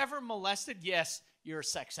 Were you ever molested? Yes, you're a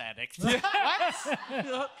sex addict.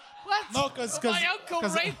 what? What? No, 'cause- my uncle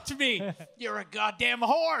 'cause- raped me. You're a goddamn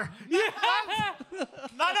whore.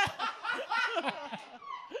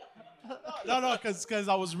 No, because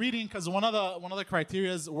I was reading. Because one of the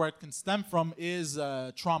criterias where it can stem from is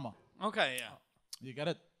trauma. Okay, yeah. You get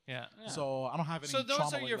it? yeah. So I don't have any. So those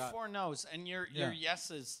trauma are like your that. 4 no's, and your Yeah.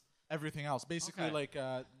 yeses. Everything else, basically, Okay. like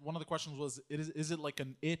one of the questions was, is it like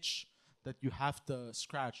an itch that you have to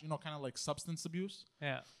scratch? You know, kind of like substance abuse.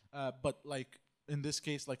 Yeah. But like in this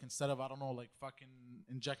case, like instead of, I don't know, like fucking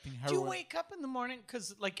injecting Do heroin. you wake up in the morning?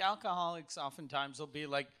 Because like alcoholics oftentimes will be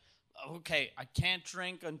like, okay, I can't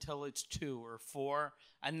drink until it's 2 or 4,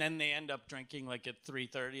 and then they end up drinking like at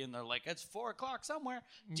 3:30, and they're like, it's 4 o'clock somewhere.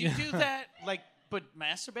 Do you do that? Like, but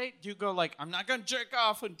masturbate? Do you go like, I'm not gonna jerk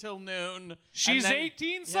off until noon? She's and then-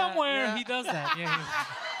 18 somewhere. yeah. He does that. Yeah.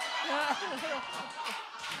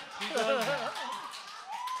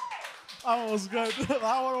 That was good.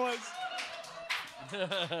 That one was.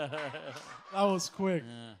 That was quick.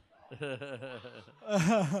 It's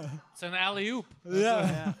an alley oop.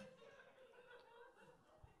 Yeah.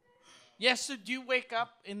 Yeah, so do you wake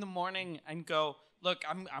up in the morning and go, look,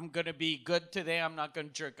 I'm going to be good today. I'm not going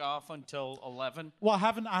to jerk off until 11? Well, I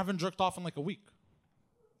haven't jerked off in like a week.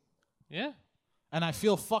 Yeah. And I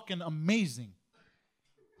feel fucking amazing.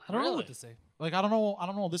 I don't know Really? what to say. Like, I don't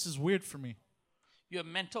know. This is weird for me. You have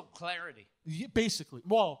mental clarity. Yeah, basically.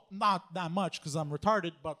 Well, not that much because I'm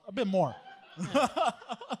retarded, but a bit more.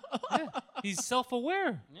 Yeah. He's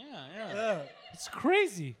self-aware. Yeah. It's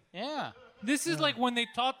crazy. Yeah. This is like when they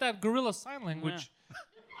taught that gorilla sign language.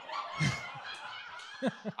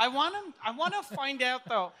 I want to find out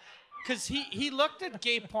though, because he looked at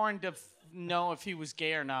gay porn to know if he was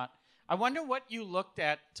gay or not. I wonder what you looked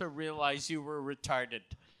at to realize you were retarded.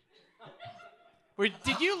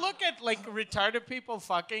 Did you look at like retarded people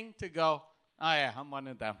fucking to go, oh yeah, I'm one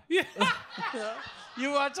of them? Yeah.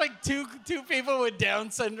 You watch like two people with Down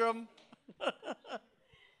syndrome.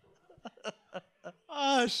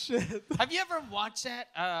 Oh shit. Have you ever watched that?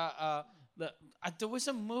 There was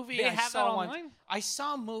a movie They I have saw that once. online? I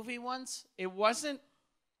saw a movie once. It wasn't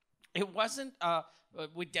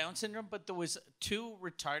with Down syndrome, but there was two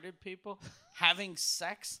retarded people having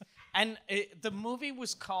sex, and the movie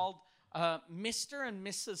was called Mr. and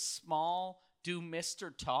Mrs. Small Do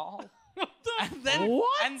Mr. Tall. And then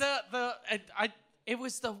What? And it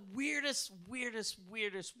was the weirdest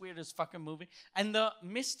fucking movie. And the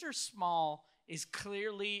Mr. Small is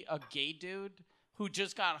clearly a gay dude who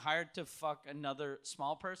just got hired to fuck another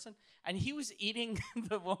small person, and he was eating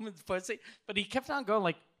the woman's pussy, but he kept on going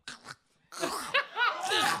like.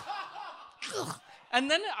 And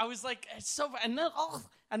then I was like, it's so.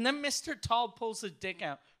 And then Mr. Tall pulls his dick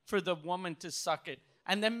out for the woman to suck it,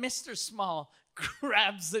 and then Mr. Small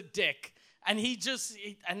grabs the dick, and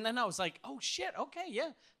and then I was like, oh shit, okay,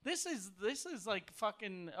 yeah, this is like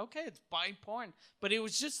fucking okay, it's bi porn, but it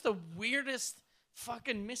was just the weirdest.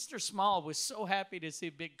 Fucking Mr. Small was so happy to see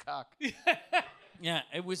big cock. Yeah,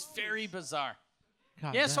 it was very bizarre.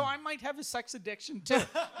 God Yeah, damn. so I might have a sex addiction too.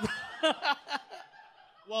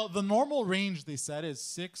 Well, the normal range they said is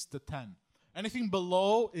 6 to 10. Anything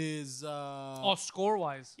below is Oh,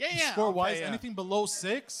 score-wise. Yeah. score wise. okay, yeah. Anything below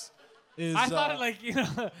 6 is. I thought it like, you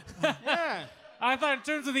know, Yeah. I thought in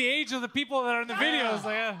terms of the age of the people that are in the videos,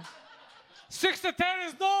 like 6 to 10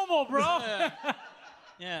 is normal, bro.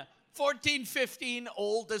 Yeah. 14, 15,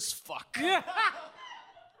 old as fuck. Yeah.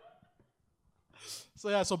 So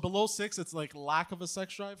yeah, so below 6, it's like lack of a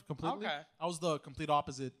sex drive completely. Okay. I was the complete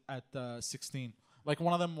opposite at 16. Like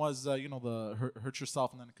one of them was, the hurt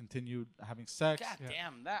yourself and then continued having sex. God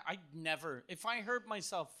damn, that I never. If I hurt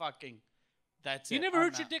myself fucking, that's You it. never I'm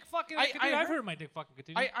hurt your out. dick fucking? I I've hurt- hurt my dick fucking.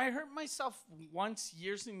 Continue. I hurt myself once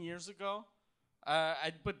years and years ago,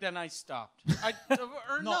 but then I stopped.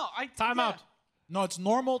 Time out. No, it's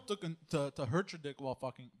normal to hurt your dick while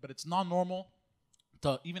fucking, but it's not normal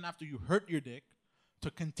to, even after you hurt your dick,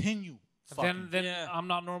 to continue fucking. Then Yeah. I'm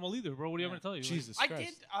not normal either, bro. What do you want me to tell you? Jesus I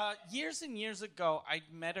Christ. did years and years ago. I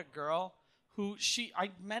met a girl who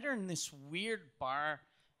I met her in this weird bar,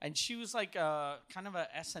 and she was like a kind of a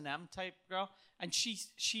S&M type girl, and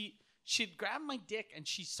she'd grab my dick and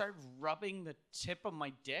she started rubbing the tip of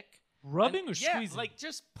my dick, Rubbing or yeah, squeezing? like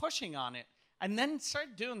just pushing on it, and then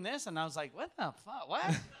started doing this, and I was like, what the fuck, what,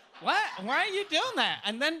 what? Why are you doing that?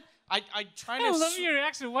 And then I tried I to. love your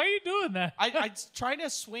reaction. Why are you doing that? I tried to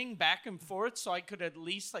swing back and forth so I could at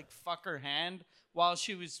least like fuck her hand while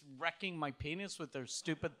she was wrecking my penis with her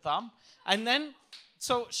stupid thumb. And then,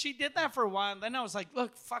 so she did that for a while. And then I was like,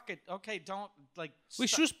 look, fuck it. Okay, don't like. Wait,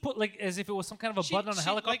 she was put like as if it was some kind of a button on a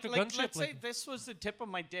helicopter gunship. Let's say this was the tip of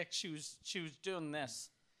my dick. She was doing this.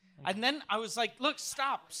 And then I was like, look,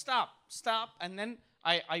 stop. And then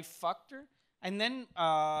I fucked her. And then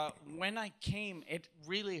when I came, it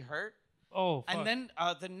really hurt. Oh, fuck. And then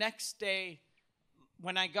the next day,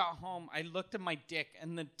 when I got home, I looked at my dick,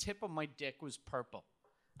 and the tip of my dick was purple.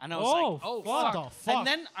 And I was Oh, like, oh, fuck. fuck. The fuck? And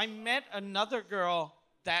then I met another girl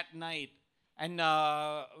that night, and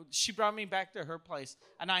she brought me back to her place.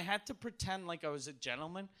 And I had to pretend like I was a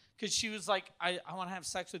gentleman, because she was like, I want to have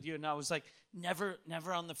sex with you. And I was like, never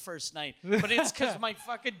on the first night. But it's because my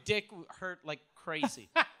fucking dick hurt like crazy.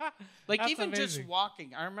 Like That's even just amazing.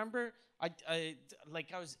 walking. I remember I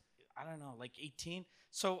was, I don't know, like 18.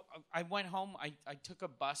 So I went home. I took a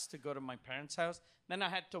bus to go to my parents' house. Then I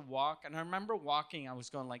had to walk. And I remember walking. I was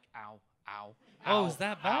going like, ow, ow, Oh, ow, is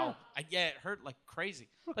that ow. bad? Yeah, it hurt like crazy.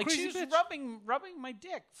 What a Like crazy she was bitch. rubbing my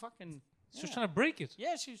dick. Fucking. She was trying to break it.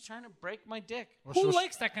 Yeah, she was trying to break my dick. Who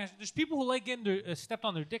likes that kind of shit? There's people who like getting their, stepped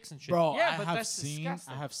on their dicks and shit. Bro, Yeah, I but have that's seen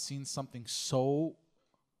disgusting. I have seen something so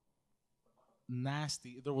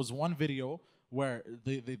nasty. There was one video where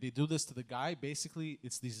they do this to the guy. Basically,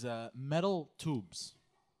 it's these metal tubes,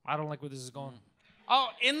 I don't like where this is going. Oh,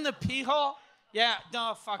 in the pee hole? Yeah.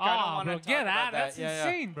 No, fuck. I don't want to talk get about out. that. That's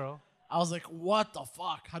insane, bro. I was like, what the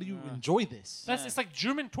fuck? How do you enjoy this? That's it's like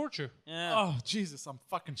German torture. Yeah. Oh, Jesus. I'm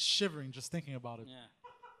fucking shivering just thinking about it. Yeah.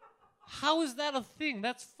 How is that a thing?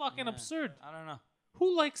 That's fucking absurd. I don't know.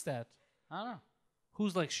 Who likes that? I don't know.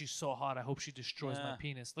 Who's like, she's so hot, I hope she destroys my Yeah.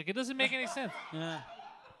 penis. Like, it doesn't make any sense. Yeah.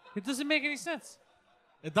 It doesn't make any sense.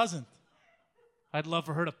 It doesn't. I'd love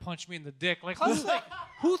for her to punch me in the dick. Like,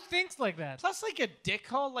 who thinks like that? Plus, like a dick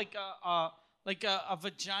hole, like a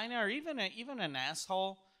vagina, or even an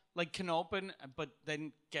asshole, like can open, but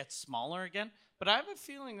then get smaller again. But I have a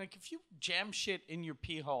feeling like if you jam shit in your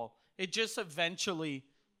pee hole, it just eventually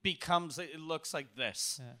becomes. It looks like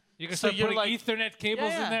this. Yeah. You can So start you're putting like- Ethernet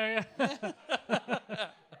cables Yeah, in there. Yeah.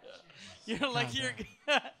 You're like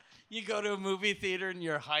you go to a movie theater and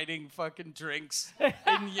you're hiding fucking drinks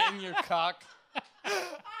in your cock.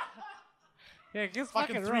 Yeah, it gets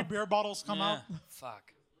Fucking fucking 3 rough. beer bottles come out.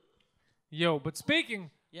 Fuck. Yo, but speaking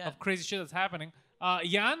Yeah. of crazy shit that's happening,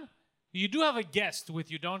 Jan, you do have a guest with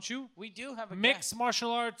you, don't you? We do have a Mixed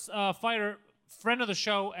martial arts fighter, friend of the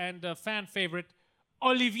show, and fan favorite,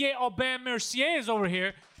 Olivier Aubin Mercier is over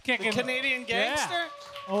here. Kicking. Canadian gangster.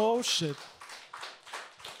 Oh, shit.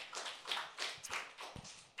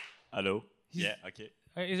 Hello? Yeah, okay.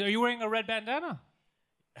 Are you wearing a red bandana?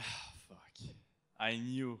 Fuck. I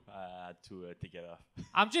knew I had to take it off.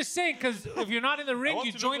 I'm just saying, because if you're not in the I ring, want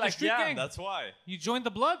you to join look the like street Jan, gang. that's why. You join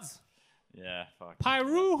the Bloods. Yeah, fuck.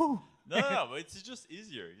 Pyru. No, but it's just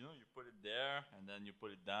easier. You know, you put it there and then you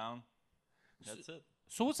put it down. That's it.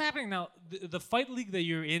 So what's happening now? The fight league that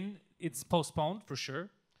you're in, it's postponed for sure.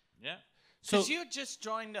 Yeah. So Because you just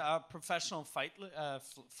joined a professional fight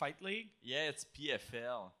league, Yeah, it's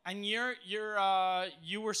PFL. and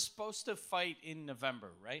you were supposed to fight in November,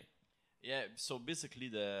 right? Yeah, so basically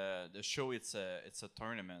the show it's a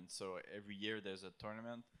tournament. So every year there's a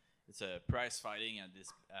tournament. It's a prize fighting at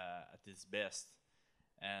its best.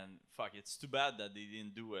 And fuck, it's too bad that they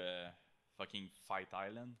didn't do a fucking Fight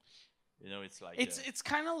Island. You know, it's like It's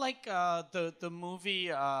kind of like the movie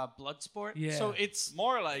Bloodsport. Yeah. So it's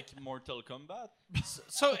more like Mortal Kombat.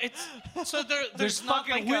 there's not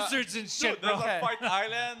fucking like wizards and Dude, shit, there's bro. a Fight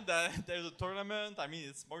Island. There's a tournament. I mean,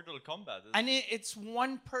 it's Mortal Kombat. and it's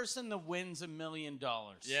one person that wins $1 million.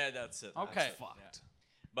 Yeah, that's it. Okay. That's it, yeah.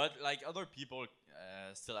 But like other people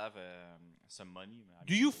still have some money. I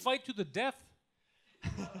Do mean, you they- fight to the death?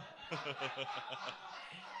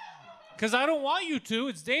 Because I don't want you to.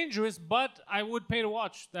 It's dangerous, but I would pay to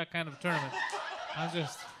watch that kind of tournament.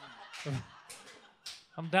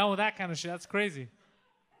 I'm down with that kind of shit. That's crazy.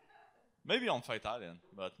 Maybe on Fight Island,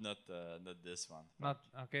 but not this one. Not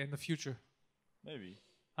okay in the future. Maybe.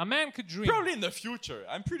 A man could dream. Probably in the future.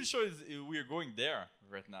 I'm pretty sure we're going there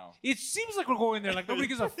right now. It seems like we're going there. Like nobody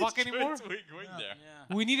gives a fuck Pretty sure anymore. We're going there.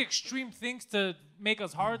 Yeah. We need extreme things to make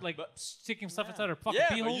us hard, like sticking stuff inside our fucking Yeah,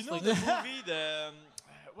 pee but holes. you know like, the movie,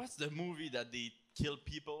 what's the movie that they kill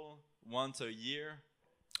people once a year?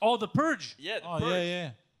 oh, the purge. Yeah, the Oh, Purge.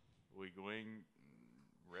 yeah. We're going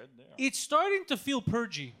red there. It's starting to feel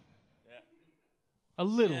purgy. Yeah. A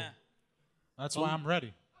little. Yeah. That's why I'm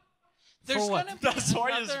ready. There's what? gonna be That's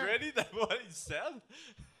why he's another- ready. That's what he said.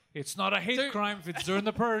 It's not a hate There- crime if it's during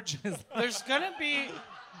the purge. There's gonna be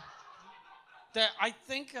that. I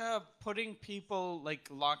think putting people, like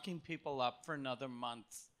locking people up for another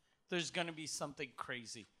month. There's gonna be something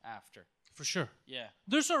crazy after. For sure. Yeah.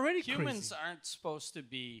 There's already Humans crazy. aren't supposed to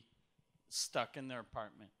be stuck in their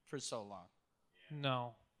apartment for so long.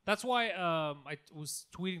 No. That's why I was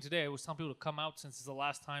tweeting today. I was telling people to come out since it's the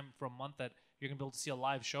last time for a month that you're going to be able to see a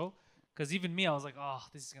live show. Because even me, I was like, oh,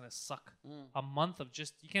 this is going to suck. A month of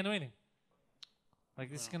just, you can't do anything.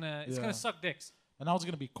 Like, this is going to, it's going Yeah. to suck dicks. And now it's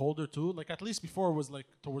going to be colder, too. Like, at least before it was, like,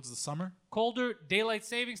 towards the summer. Colder, daylight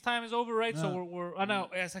savings time is over, right? So Yeah. we're I know,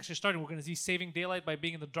 it's actually starting. We're going to see saving daylight by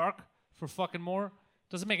being in the dark for fucking more.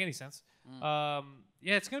 Doesn't make any sense.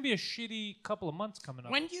 Yeah, it's going to be a shitty couple of months coming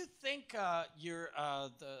up. When do you think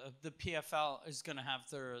the PFL is gonna have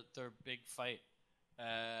their big fight?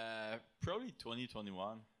 Probably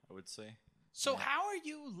 2021, I would say. So how are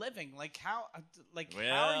you living? Like how are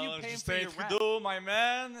Well, you paying for Justin your rent? Trudeau, my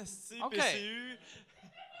man. Okay.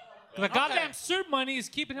 CPCU. The goddamn CERB money is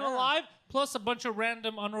keeping him alive, plus a bunch of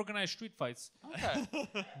random unorganized street fights. Okay.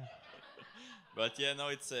 But yeah, no,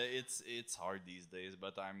 it's hard these days.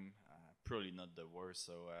 But I'm probably not the worst,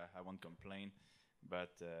 so I won't complain.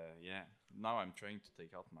 But yeah, now I'm trying to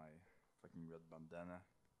take out my fucking red bandana.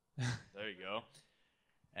 There you go.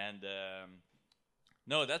 And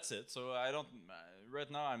no, that's it. So I don't. Right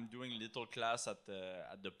now, I'm doing little class at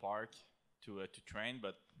the park to train.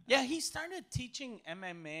 But Yeah, he started teaching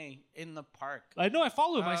MMA in the park. I know. I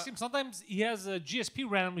follow him. I see him. Sometimes he has a GSP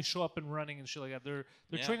randomly show up and running and shit like that. They're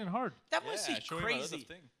training hard. That must Yeah, be I show him a lot of crazy.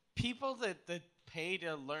 things. People that pay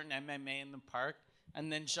to learn MMA in the park,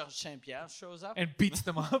 and then Georges Saint-Pierre shows up. And beats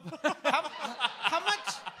them up. How much?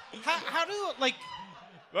 How do like?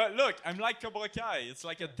 Well, look, I'm like Cobra Kai. It's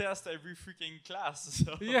like a test every freaking class.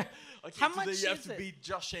 So, Yeah. Okay, How today much you have is to it? beat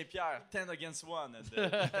Josh St. Pierre 10 against 1, and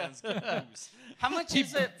the 10's gonna lose. How much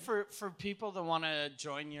is it for people that want to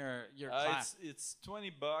join your class? It's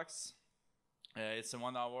 $20. It's a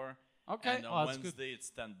 1 hour. Okay. And Oh, on that's good. Wednesday it's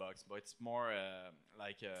 $10, but it's more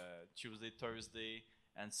like Tuesday, Thursday,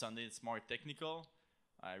 and Sunday it's more technical.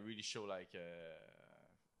 I really show like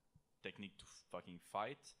technique to fucking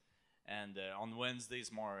fight, and on Wednesday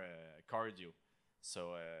it's more cardio.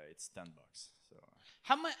 So it's $10. So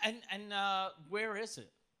How much? And where is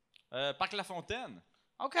it? Parc La Fontaine.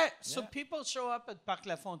 Okay, so Yeah. people show up at Parc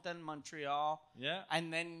La Fontaine, Montreal, Yeah.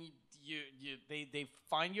 and then they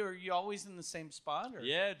find you. Are you always in the same spot? Or?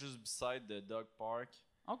 Yeah, just beside the dog park.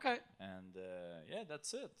 Okay. And yeah,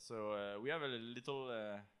 that's it. So we have a little,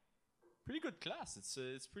 pretty good class.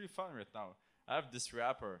 It's pretty fun right now. I have this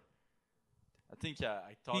rapper. I think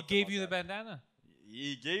I talked. He gave about you the that. bandana.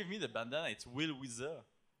 He gave me the bandana. It's Will Weezer.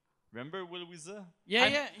 Remember Will Weezer?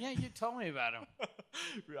 Yeah. You told me about him.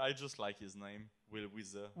 I just like his name, Will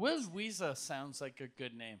Weezer. Will Weezer sounds like a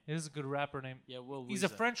good name. It is a good rapper name. Yeah, Will Weezer. He's a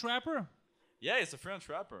French rapper. Yeah, he's a French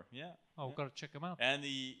rapper. Yeah. Oh, Yeah. gotta check him out. And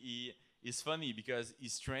he's funny because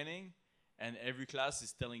he's training, and every class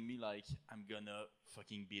is telling me like I'm gonna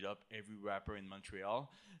fucking beat up every rapper in Montreal.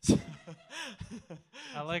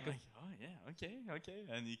 I like I'm him. oh yeah, okay.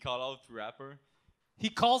 And he call out rapper. He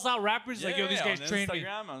calls out rappers like, yo, these guys on train me.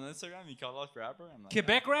 On Instagram, he call out rapper. I'm like,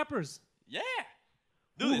 Quebec rappers. yeah.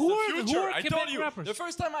 Dude, Who it's are- the who future. are I Quebec told you rappers? the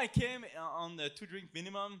first time I came on the 2 drink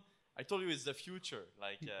minimum. I told you it's the future.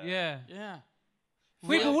 Like Yeah. Yeah.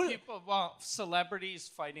 Wait, Real but what- people, well, celebrities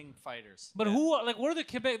fighting fighters. But Yeah. who are, like, what are the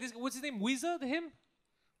Quebec? What's his name? Weezer? Him?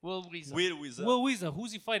 Will Weezer. Will Weezer. Will Weezer.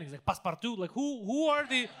 Who's he fighting? He's like Passepartout. Like, who are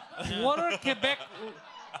the, what are Quebec,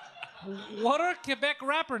 what are Quebec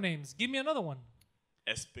rapper names? Give me another one.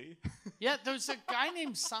 SP. Yeah, there's a guy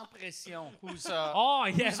named Sans Pression who's Oh,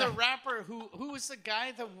 yeah. who's a rapper who was the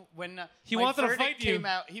guy that when He my wanted to verdict fight you. came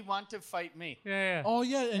out, he wanted to fight me. Yeah. Oh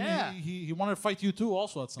yeah, and Yeah. he wanted to fight you too,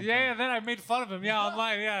 also at some Yeah, point. then I made fun of him. Yeah,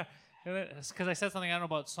 online. Yeah. Because I said something I don't know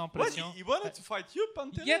about Sans What? Pression. He wanted to fight you,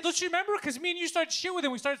 Pantelis? Yeah, don't you remember? Because me and you started shit with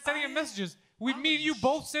him. We started sending him messages. Me and you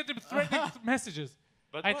both sent him threatening messages.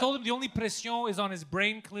 But I what? told him the only pression is on his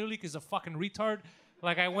brain, clearly, because he's a fucking retard.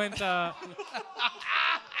 Like, I went,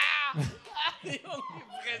 The only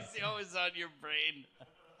pression is on your brain.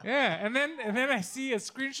 yeah, and then I see a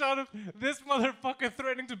screenshot of this motherfucker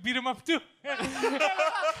threatening to beat him up, too.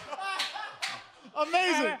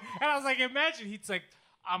 Amazing. And I was like, imagine, he's like,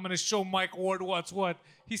 I'm going to show Mike Ward what's what.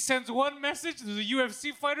 He sends one message, there's a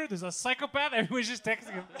UFC fighter, there's a psychopath, everyone's just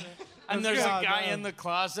texting him. And there's God, a guy man. in the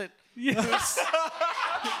closet. Yes.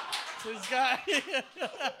 This guy.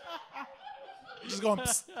 Just going.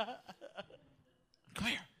 Psst. Come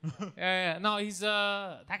here. Yeah. No, he's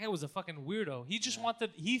that guy was a fucking weirdo. He just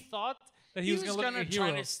he thought that He was was gonna look gonna like a try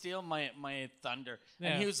hero. to steal my thunder, Yeah.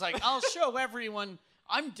 and he was like, "I'll show everyone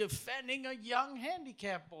I'm defending a young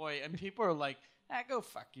handicapped boy," and people are like, "Go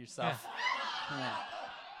fuck yourself." Yeah.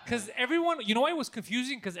 Because everyone, you know why it was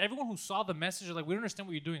confusing? Because everyone who saw the message are like, we don't understand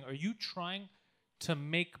what you're doing. Are you trying to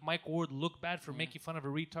make Mike Ward look bad for making fun of a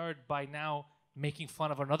retard by now making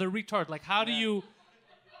fun of another retard? Like, how do you,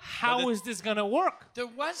 how is this gonna work? There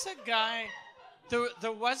was a guy.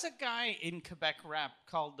 There was a guy in Quebec rap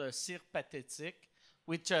called Cirque Pathétique,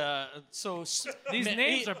 which These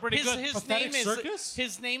names are pretty good. His Pathetic name Circus?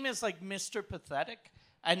 His name is like Mr. Pathetic,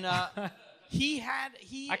 and he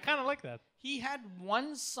I kind of like that. he had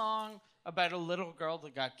one song about a little girl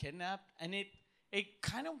that got kidnapped, and it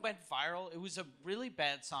kind of went viral. It was a really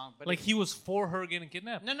bad song, but Like, he was for her getting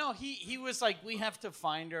kidnapped. no, he was like, we have to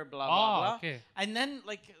find her, blah Oh, blah blah. okay. And then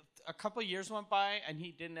like a couple years went by, and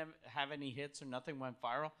he didn't have any hits or nothing went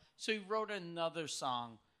viral. So he wrote another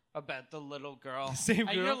song about the little girl. Same and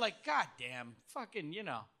girl? you're like, God damn, fucking, you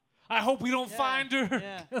know. I hope we don't Yeah, find her.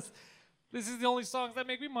 yeah. 'cause this is the only songs that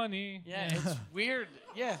make me money. Yeah, it's weird.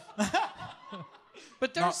 Yeah.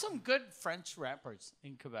 But there's some good French rappers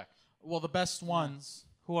in Quebec. Well, the best ones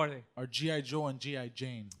Who are they? are G.I. Joe and G.I.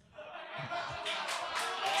 Jane.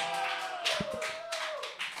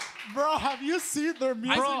 Bro, have you seen their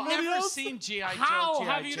music I've videos? never seen G.I. Joe. How G.I.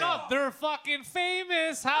 have you Jane. not? They're fucking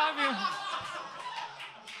famous. How have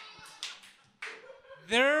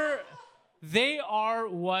you? They are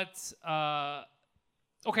what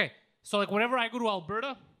okay, so like whenever I go to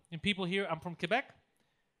Alberta and people here, I'm from Quebec,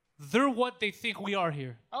 they're what they think we are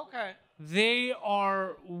here. Okay. They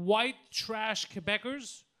are white trash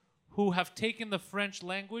Quebecers who have taken the French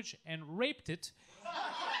language and raped it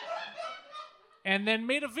and then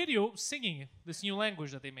made a video singing this new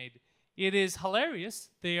language that they made. It is hilarious.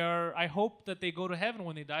 I hope that they go to heaven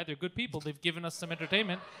when they die. They're good people. They've given us some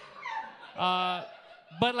entertainment.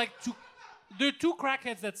 But like, there are two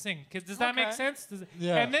crackheads that sing. Does that make sense?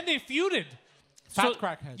 Yeah. And then they feuded. Fat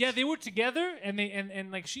crackheads. Yeah, they were together,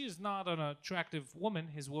 and like she is not an attractive woman,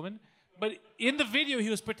 his woman. But in the video, he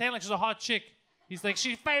was pretending like she's a hot chick. He's like,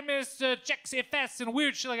 she's famous, checks ses fesses, and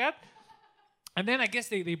weird shit like that. And then I guess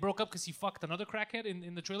they broke up because he fucked another crackhead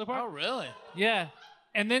in the trailer park. Oh, really? Yeah.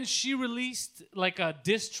 And then she released like a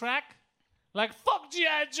diss track, like fuck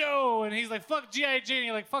G.I. Joe, and he's like fuck G.I. Jane, and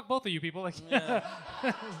you're like fuck both of you people, like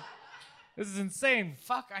this is insane.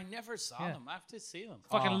 Fuck, I never saw them. I have to see them.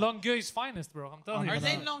 Fucking Longueuil's finest, bro. I'm telling you. Are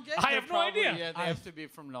they Longueuil? I have no idea. Yeah, they have to be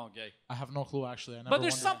from Longueuil. I have no clue, actually. I never But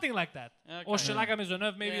there's wondered. something like that. Okay. Or Schelaga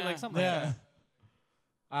Maisonneuve, maybe like something like that.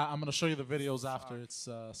 I'm going to show you the videos after. It's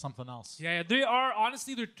something else. Yeah, they are,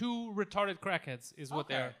 honestly, they're two retarded crackheads is what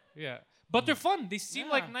they Okay. are. Yeah. But they're fun. They seem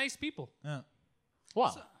like nice people. Yeah.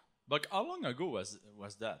 Wow. But how long ago was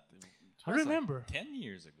that? It I was like remember. 10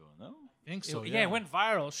 years ago, no? I think so, Yeah, it went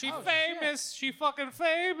viral. She famous. She fucking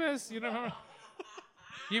famous. You know?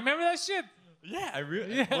 You remember that shit? Yeah, I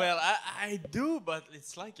really. Well, I do, but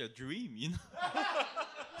it's like a dream, you know.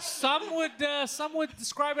 Some would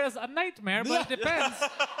describe it as a nightmare, but it depends.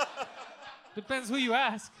 Depends who you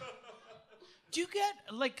ask. Do you get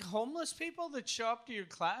like homeless people that show up to your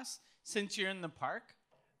class since you're in the park?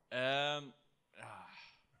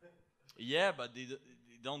 Yeah, but they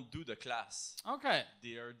don't do the class. Okay.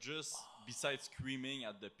 They are just besides screaming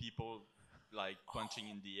at the people, like punching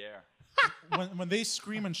in the air. when they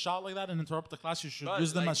scream and shout like that and interrupt the class, you should But,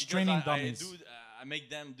 use them like, as because training dummies. I make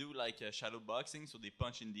them do like shadow boxing, so they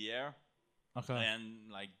punch in the air, Okay.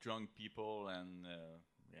 and like drunk people and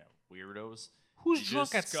weirdos. Who's They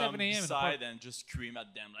drunk just at 7 come a.m. in the beside park? and just scream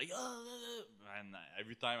at them like, and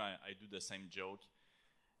every time I do the same joke,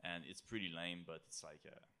 and it's pretty lame, but it's like,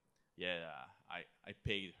 I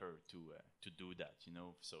paid her to do that, you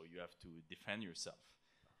know, so you have to defend yourself.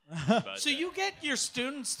 But, So you get your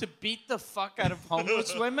students to beat the fuck out of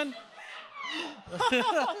homeless women?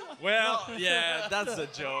 well, yeah, that's a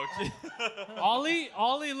joke.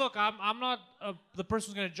 Ollie, look, I'm not the person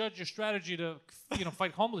who's gonna judge your strategy to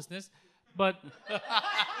fight homelessness, but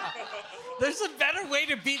There's a better way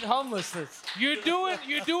to beat homelessness. you're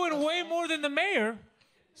doing way more than the mayor,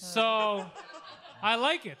 so I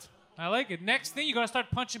like it. I like it. Next thing, you gotta start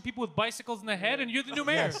punching people with bicycles in the head, and you're the new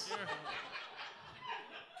mayor. Yes.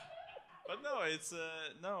 But no, it's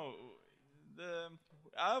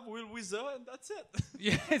I have Will Wizard and that's it.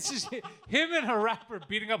 Yeah, it's just him and a rapper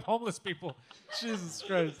beating up homeless people. Jesus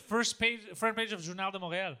Christ. Front page of Journal de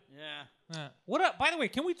Montréal. Yeah. By the way,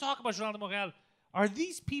 can we talk about Journal de Montréal? Are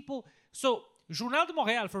these people... So, Journal de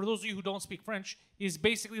Montréal, for those of you who don't speak French, is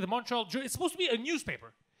basically the Montreal... It's supposed to be a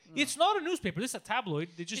newspaper. It's not a newspaper. This is a tabloid.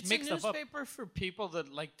 They just make stuff up. It's a newspaper for people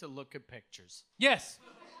that like to look at pictures. Yes.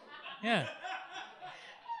 Yeah.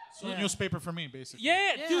 So a newspaper for me, basically.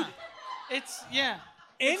 Yeah, dude. It's,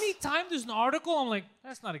 Anytime there's an article, I'm like,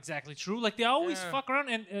 that's not exactly true. Like, they always fuck around.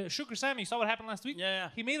 And Sugar Sammy, you saw what happened last week? Yeah.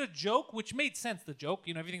 He made a joke, which made sense, the joke.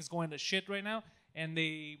 You know, everything's going to shit right now. And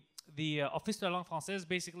the Office de la Langue Française,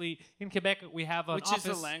 basically, in Quebec, we have an Which office.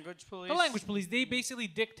 is the language police. The language police. They basically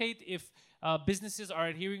dictate if businesses are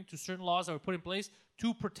adhering to certain laws that were put in place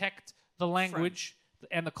to protect the language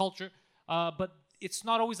and the culture. But it's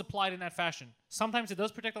not always applied in that fashion. Sometimes it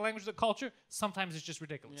does protect the language and the culture. Sometimes it's just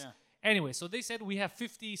ridiculous. Yeah. Anyway, so they said we have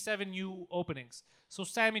 57 new openings. So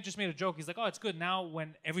Sammy just made a joke. He's like, "Oh, it's good now.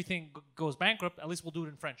 When everything goes bankrupt, at least we'll do it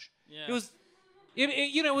in French." Yeah.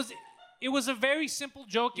 It was a very simple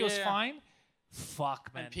joke. It was Yeah. fine.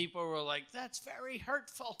 Fuck, man. And people were like, that's very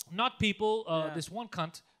hurtful. Not people. This one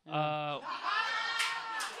cunt.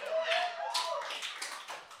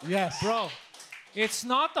 Yes. Bro, it's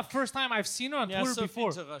not the first time I've seen her on Twitter Sophie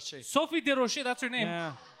before. Durocher. Sophie Desrochers, that's her name.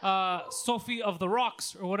 Yeah. Sophie of the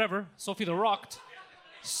Rocks or whatever. Sophie the Rocked.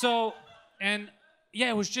 So, and yeah,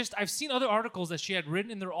 it was just, I've seen other articles that she had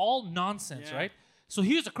written and they're all nonsense, Yeah. right? So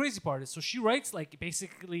here's the crazy part is, so she writes like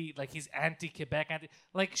basically like he's anti-Quebec,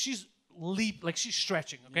 like she's she's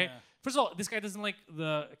stretching, okay? Yeah. First of all, this guy doesn't like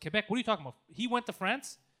the Quebec. What are you talking about? He went to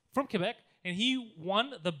France from Quebec and he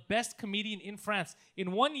won the best comedian in France.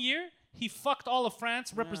 In 1 year, he fucked all of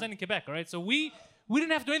France representing Quebec, all right? So we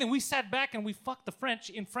didn't have to do anything. We sat back and we fucked the French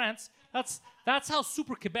in France. That's how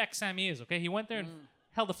super Quebec Sammy is, okay? He went there and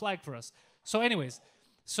held a flag for us. So anyways,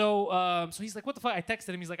 so he's like, what the fuck? I texted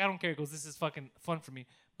him. He's like, I don't care. He goes, this is fucking fun for me.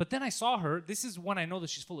 But then I saw her. This is when I know that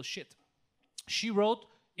she's full of shit. She wrote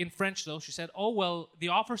in French, though. She said, oh, well, the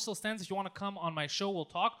offer still stands. If you want to come on my show, we'll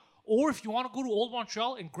talk. Or if you want to go to Old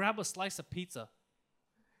Montreal and grab a slice of pizza.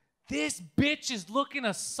 This bitch is looking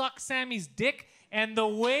to suck Sammy's dick. And the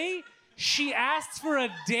way she asked for a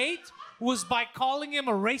date was by calling him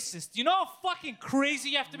a racist. You know how fucking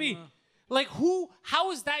crazy you have to be? Like,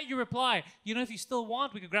 how is that your reply? You know, if you still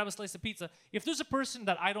want, we could grab a slice of pizza. If there's a person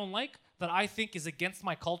that I don't like, that I think is against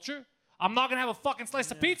my culture, I'm not going to have a fucking slice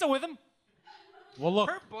of pizza with him. Well, look.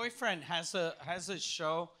 Her boyfriend has a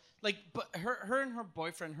show. Like, but her and her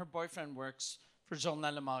boyfriend works for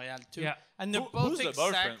Journal de Montréal, too. Yeah. And they're Who's both the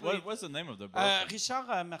exactly... boyfriend? What's the name of the boyfriend? Richard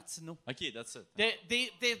Martineau. Okay, that's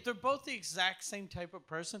it. They're both the exact same type of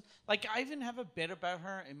person. Like, I even have a bit about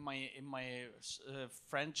her in my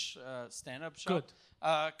French stand-up show. Good.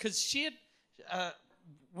 Because she had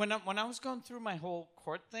when I was going through my whole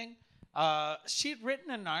court thing, she had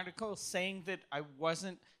written an article saying that I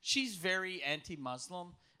wasn't. She's very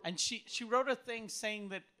anti-Muslim, and she wrote a thing saying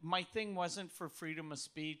that my thing wasn't for freedom of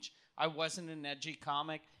speech. I wasn't an edgy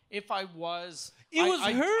comic. If I was,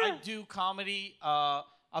 I do comedy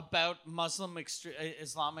about Muslim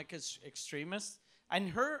Islamic extremists. And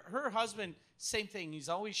her husband, same thing. He's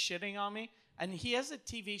always shitting on me. And he has a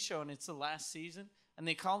TV show, and it's the last season. And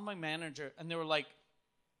they called my manager, and they were like,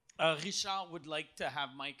 Richard would like to have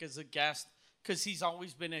Mike as a guest because he's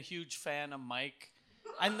always been a huge fan of Mike.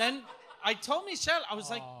 And then I told Michelle, I was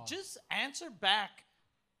like, just answer back.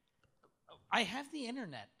 I have the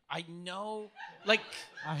internet. I know, like,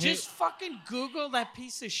 just fucking Google that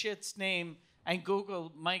piece of shit's name and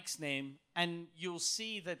Google Mike's name, and you'll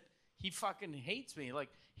see that he fucking hates me. Like,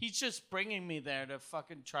 he's just bringing me there to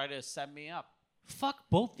fucking try to set me up. Fuck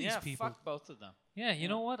both these people. Fuck both of them. Yeah, you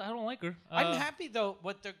know what? I don't like her. I'm happy though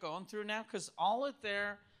what they're going through now because all of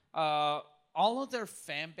their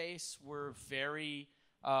fan base were very.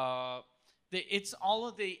 It's all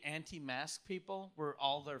of the anti-mask people were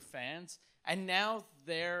all their fans, and now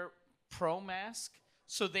they're pro-mask,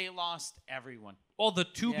 so they lost everyone. Oh, the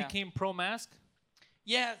two became pro-mask?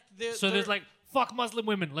 Yeah. So there's like, fuck Muslim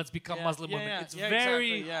women, let's become Muslim women. It's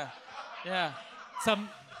very... Exactly, yeah. Some...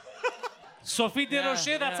 Sophie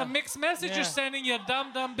Desrochers, that's a mixed message you're sending, you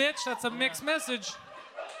dumb bitch. That's a mixed message.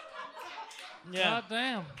 Yeah. God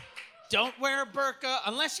damn. Don't wear a burqa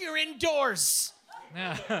unless you're indoors.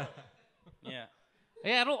 Yeah. Yeah.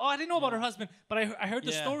 Yeah, I didn't know about her husband, but I heard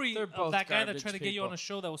the story they're of both that guy that garbage tried to get you on a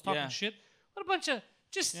show that was talking shit. What a bunch of...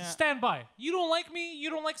 Just stand by. You don't like me, you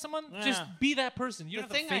don't like someone, just be that person. You The don't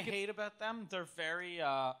have thing to I fake it. hate about them, they're very...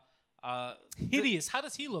 Hideous. How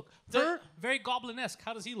does he look? Her, very goblin-esque.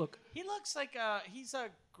 How does he look? He looks like he's a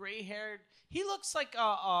gray-haired. He looks like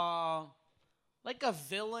a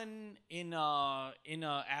villain in a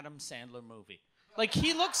Adam Sandler movie. Like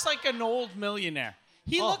he looks like an old millionaire.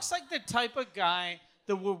 He looks like the type of guy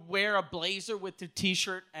that would wear a blazer with a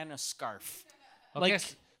t-shirt and a scarf. Okay,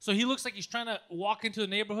 so he looks like he's trying to walk into the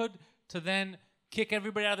neighborhood to then kick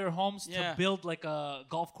everybody out of their homes to build like a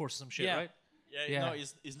golf course or some shit, right? Yeah, no,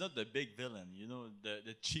 he's not the big villain, you know,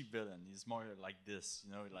 the cheap villain. He's more like this,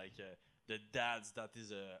 you know, like the dads that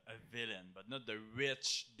is a villain, but not the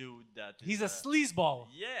rich dude that is... He's a sleazeball.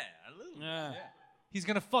 Yeah, a little bit, Yeah. He's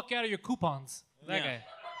going to fuck you out of your coupons. That guy.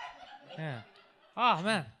 Yeah. Ah,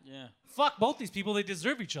 man. Yeah. Fuck both these people. They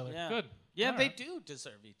deserve each other. Yeah. Good. Yeah, All they right. do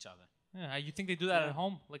deserve each other. Yeah, you think they do that at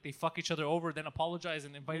home? Like they fuck each other over, then apologize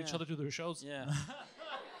and invite each other to their shows? Yeah.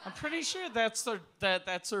 I'm pretty sure that's their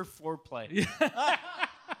foreplay.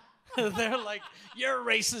 They're like, you're a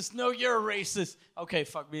racist. No, you're a racist. Okay,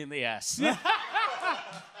 fuck me in the ass.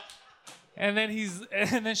 And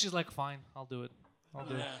then she's like, fine, I'll do it. I'll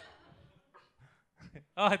do it.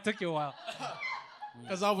 Oh, it took you a while.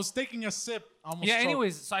 Because I was taking a sip. Almost Yeah, choked.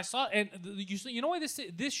 anyways, so I saw, and you know why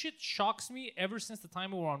this shit shocks me? Ever since the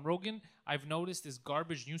time we were on Rogan, I've noticed this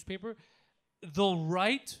garbage newspaper. They'll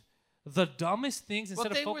write the dumbest things instead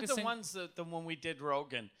But they of focusing. were the ones that when we did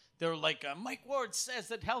Rogan, they were like, Mike Ward says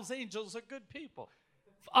that Hell's Angels are good people.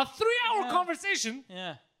 A 3-hour conversation.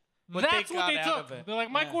 Yeah. That's what they got out took. of it. They're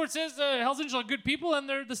like, Mike Ward says Hell's Angels are good people, and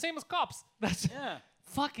they're the same as cops. That's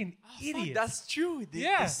fucking idiot. That's true. They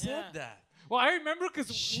said that. Well, I remember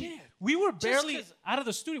because we were barely 'cause- out of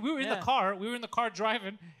the studio. We were in the car. We were in the car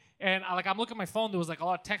driving, and I'm looking at my phone. There was like a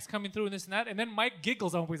lot of text coming through and this and that. And then Mike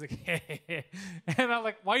giggles on. He's like, hey. And I'm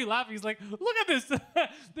like, why are you laughing? He's like, look at this.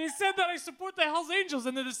 They said that I support the Hells Angels,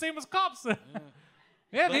 and they're the same as cops.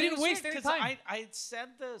 Yeah, they didn't waste any time. I said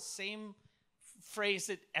the same phrase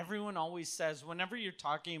that everyone always says whenever you're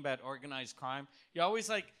talking about organized crime. You're always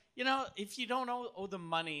like, if you don't owe them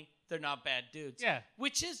money, they're not bad dudes. Yeah.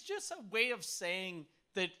 Which is just a way of saying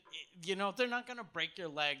that, they're not going to break your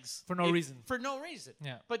legs. For no reason. For no reason.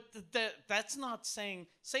 Yeah. But that's not saying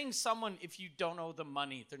someone, if you don't owe them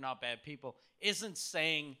money, they're not bad people, isn't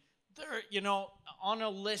saying they're, on a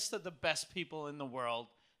list of the best people in the world,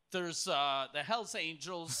 there's the Hells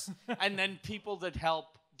Angels and then people that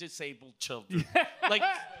help disabled children.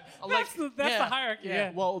 That's the hierarchy.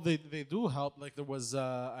 Yeah. Well, they do help. Like there was,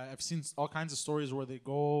 I've seen all kinds of stories where they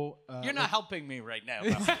go. You're not helping me right now.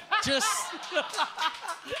 Just.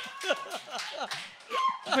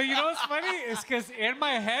 But you know what's funny? It's because in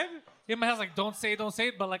my head, I was like, don't say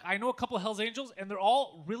it. But like, I know a couple of Hells Angels, and they're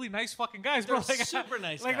all really nice fucking guys, bro. They're Like, super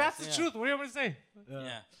nice Like guys. that's the truth. What do you want me to say?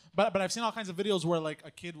 Yeah. But I've seen all kinds of videos where like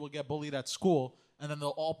a kid will get bullied at school, and then they'll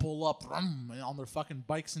all pull up on their fucking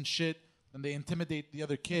bikes and shit, and they intimidate the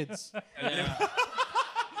other kids.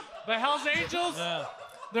 The Hells Angels,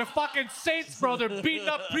 they're fucking saints, bro. They're beating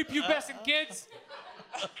up prepubescent kids.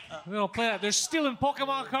 They don't play that. They're stealing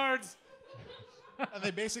Pokemon cards. And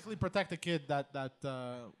they basically protect a kid that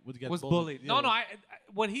would get Was bullied. bullied. Yeah. No,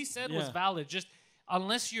 what he said was valid. Just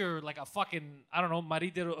unless you're like a fucking, I don't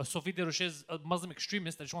know, Sophie Desroches, a Muslim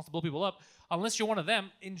extremist that just wants to blow people up, unless you're one of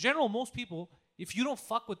them, in general, most people, if you don't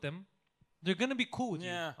fuck with them, they're going to be cool with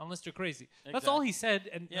you, unless they're crazy. Exactly. That's all he said.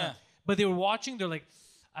 And but they were watching, they're like,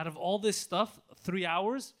 out of all this stuff, 3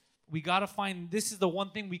 hours, we got to find, this is the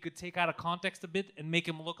one thing we could take out of context a bit and make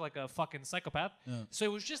him look like a fucking psychopath. Yeah. So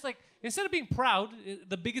it was just like, instead of being proud,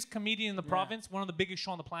 the biggest comedian in the province, one of the biggest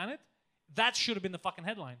show on the planet, that should have been the fucking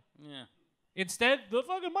headline. Yeah. Instead, the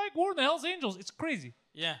fucking Mike Ward and the Hells Angels. It's crazy.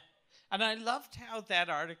 Yeah. And I loved how that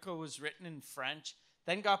article was written in French,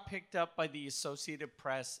 then got picked up by the Associated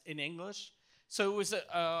Press in English. So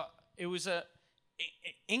it was a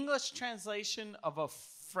English translation of a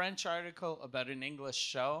French article about an English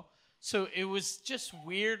show. So it was just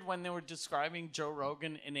weird when they were describing Joe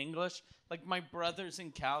Rogan in English. Like my brother's in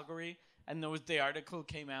Calgary, and the article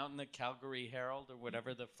came out in the Calgary Herald or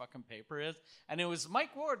whatever the fucking paper is, and it was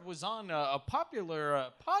Mike Ward was on a popular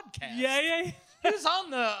podcast. Yeah. He was on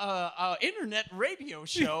the internet radio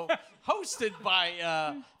show hosted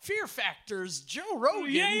by Fear Factor's Joe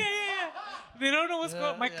Rogan. Yeah. They don't know what's going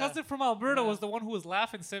on. My cousin from Alberta was the one who was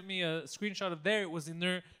laughing, sent me a screenshot of there. It was in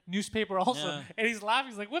their newspaper also. Yeah. And he's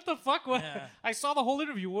laughing. He's like, what the fuck? What? Yeah. I saw the whole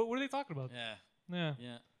interview. What are they talking about? Yeah.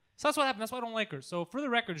 So that's what happened. That's why I don't like her. So for the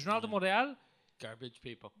record, Journal de Montréal. Garbage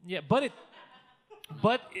people. Yeah, but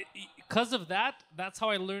because of that, that's how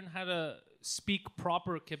I learned how to speak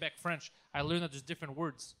proper Quebec French. I learned that there's different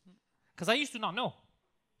words. Because I used to not know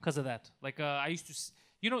because of that. Like, I used to,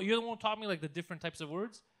 you're the one who taught me, like, the different types of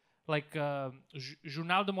words. Like,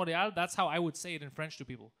 Journal de Montréal, that's how I would say it in French to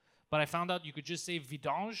people. But I found out you could just say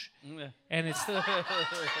vidange, and it's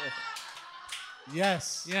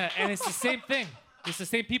Yes. Yeah, and it's the same thing. It's the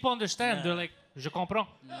same. People understand. They're like, je comprends.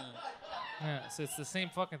 Yeah, so it's the same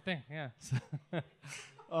fucking thing. Yeah.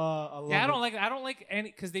 I don't like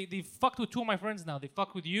any, because they fucked with two of my friends now. They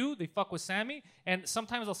fuck with you. They fuck with Sammy. And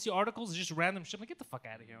sometimes I'll see articles, just random shit. I'm like, get the fuck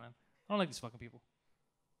out of here, man. I don't like these fucking people.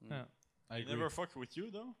 Yeah. I never fuck with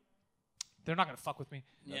you though. They're not gonna fuck with me.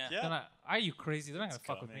 Yeah. Are you crazy? They're not gonna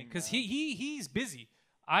fuck with me because he's busy.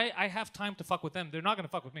 I have time to fuck with them. They're not gonna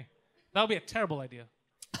fuck with me. That would be a terrible idea.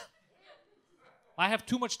 I have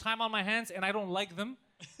too much time on my hands, and I don't like them,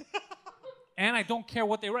 and I don't care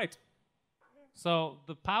what they write. So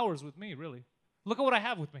the power's with me, really. Look at what I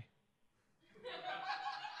have with me.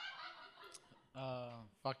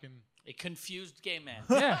 Fucking A confused gay man.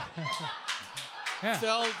 Yeah.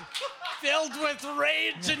 Yeah. Filled with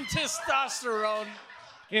rage and testosterone.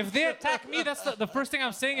 If they attack me, that's the first thing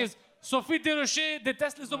I'm saying is Sophie Desroches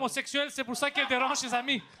déteste les homosexuels, c'est pour ça qu'elle dérange ses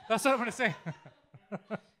amis. That's what I'm gonna say.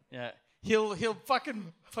 Yeah. He'll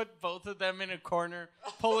fucking put both of them in a corner,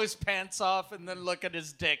 pull his pants off, and then look at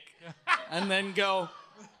his dick. And then go,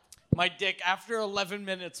 my dick, after 11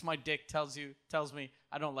 minutes, my dick tells me,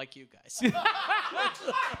 I don't like you guys.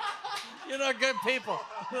 You're not good people.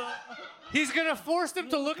 He's gonna force them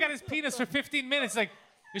to look at his penis for 15 minutes. Like,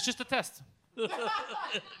 it's just a test.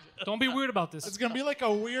 Don't be weird about this. It's gonna be like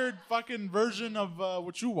a weird fucking version of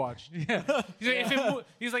what you watched. Yeah.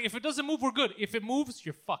 He's like, if it doesn't move, we're good. If it moves,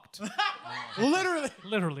 you're fucked.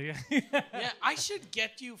 Literally. Yeah, I should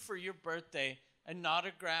get you for your birthday an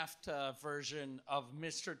autographed version of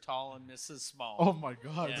Mr. Tall and Mrs. Small. Oh my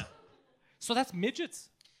god. Yeah. So that's midgets?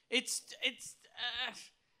 It's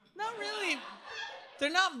not really.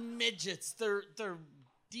 They're not midgets. They're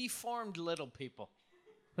deformed little people.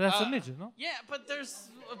 But that's a midget, no? Yeah, but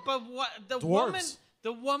what Dwarves.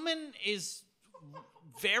 the woman is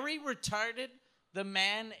very retarded. The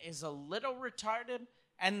man is a little retarded,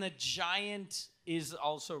 and the giant is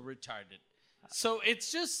also retarded. So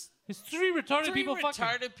it's just It's three retarded people fucking.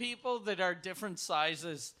 retarded people that are different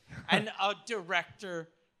sizes, and a director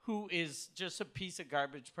who is just a piece of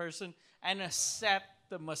garbage person, and a set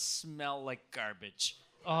that must smell like garbage.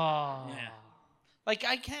 Oh. Yeah. Like,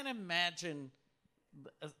 I can't imagine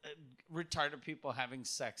retarded people having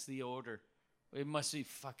sex, the odor. It must be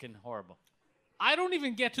fucking horrible. I don't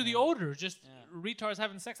even get to the odor. Just retards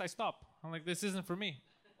having sex, I stop. I'm like, this isn't for me.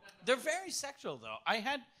 They're very sexual, though.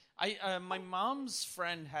 My mom's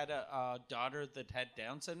friend had a daughter that had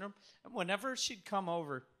Down syndrome, and whenever she'd come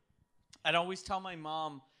over, I'd always tell my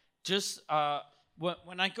mom, just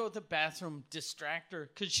when I go to the bathroom, distract her,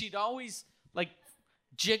 because she'd always like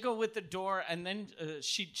jiggle with the door, and then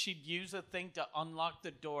she'd use a thing to unlock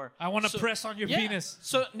the door. I want to press on your penis.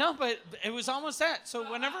 So no, but it was almost that.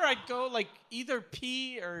 So whenever I'd go like either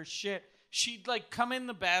pee or shit, she'd like come in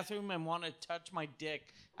the bathroom and want to touch my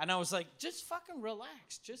dick, and I was like, just fucking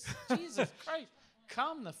relax, just Jesus Christ,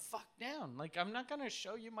 calm the fuck down. Like, I'm not gonna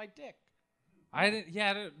show you my dick.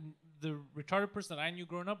 The retarded person that I knew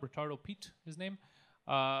growing up, Retardo Pete, his name.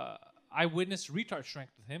 I witnessed retard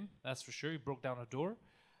strength with him. That's for sure. He broke down a door.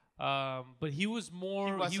 But he was more.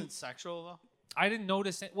 He wasn't sexual though. I didn't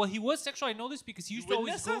notice it. Well, he was sexual. I know this because he used to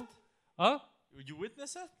always go. It? Huh? You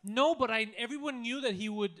witness it? No, but everyone knew that he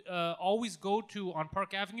would always go to on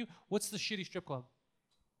Park Avenue. What's the shitty strip club?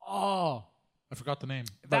 Oh, I forgot the name.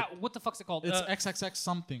 What the fuck's it called? It's XXX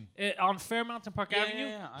something. On Fairmount and Park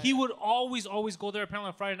Avenue. He would always go there apparently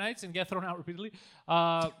on Friday nights and get thrown out repeatedly.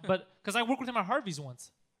 But because I worked with him at Harvey's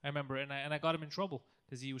once, I remember, and I got him in trouble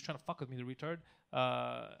because he was trying to fuck with me, the retard.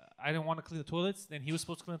 I didn't want to clean the toilets. Then he was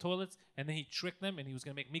supposed to clean the toilets, and then he tricked them, and he was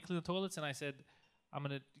gonna make me clean the toilets. And I said, I'm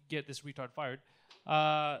gonna get this retard fired.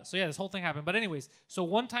 So yeah, this whole thing happened. But anyways, so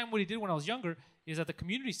one time what he did when I was younger is at the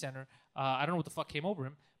community center. I don't know what the fuck came over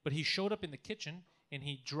him, but he showed up in the kitchen and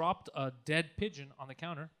he dropped a dead pigeon on the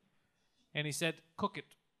counter, and he said, "Cook it."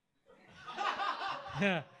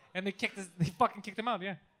 Yeah, and they fucking kicked him out.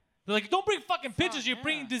 Yeah, they're like, "Don't bring fucking pigeons. You're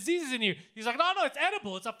bringing diseases in here." He's like, "No, it's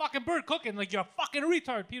edible. It's a fucking bird cooking. Like, you're a fucking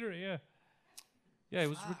retard, Peter." Yeah, yeah, it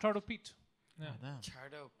was Retardo Pete. Yeah,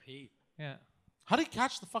 Retardo Pete. Yeah. How did he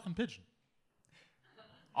catch the fucking pigeon?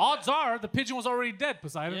 Odds are the pigeon was already dead,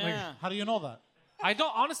 Poseidon. Yeah. Like, How do you know that? I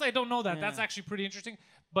don't know that. That's actually pretty interesting.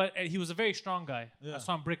 But he was a very strong guy. Yeah. I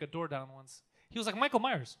saw him break a door down once. He was like Michael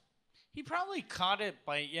Myers. He probably caught it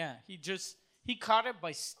by he caught it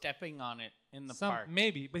by stepping on it in the park.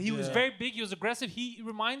 Maybe, but he was very big. He was aggressive. He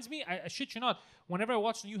reminds me. I shit you not. Whenever I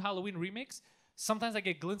watch new Halloween remakes, sometimes I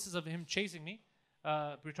get glimpses of him chasing me.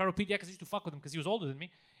 Retardo Pete, because I used to fuck with him because he was older than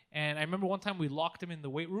me. And I remember one time we locked him in the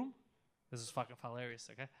weight room. This is fucking hilarious,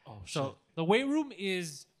 okay? Oh, shit. So the weight room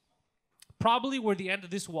is probably where the end of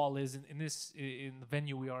this wall is in the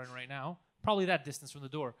venue we are in right now. Probably that distance from the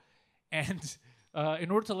door. And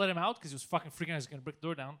in order to let him out, because he was fucking freaking out, he was gonna break the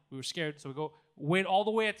door down. We were scared, so we go wait all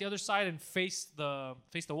the way at the other side and face the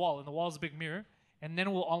wall. And the wall is a big mirror, and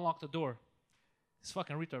then we'll unlock the door. It's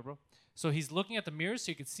fucking retard, bro. So he's looking at the mirror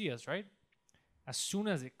so he could see us, right? As soon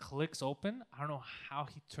as it clicks open, I don't know how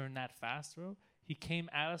he turned that fast, bro. He came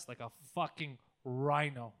at us like a fucking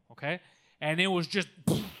rhino, okay? And it was just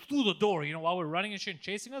through the door, while we're running and shit and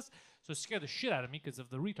chasing us. So it scared the shit out of me because of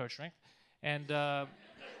the retard strength. And it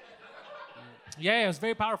was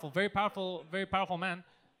very powerful man.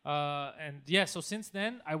 And yeah, so since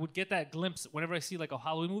then, I would get that glimpse whenever I see like a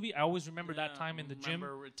Halloween movie. I always remember that time in the gym.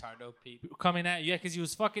 Remember Retardo Pete coming at you, because he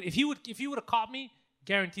was fucking. If he would have caught me,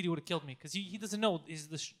 guaranteed he would have killed me, because he doesn't know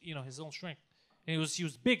his own strength. And he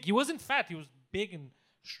was big. He wasn't fat. He was big and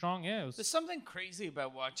strong. Yeah. There's something crazy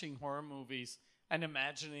about watching horror movies and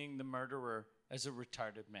imagining the murderer as a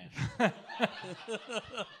retarded man.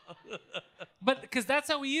 But because that's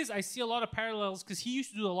how he is, I see a lot of parallels, because he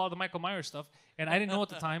used to do a lot of the Michael Myers stuff, and I didn't know at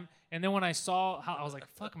the time. And then when I saw how, I was like,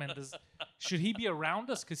 fuck, man, should he be around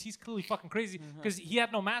us? Because he's clearly fucking crazy. Because he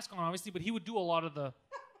had no mask on, obviously, but he would do a lot of the...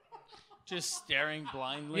 Just staring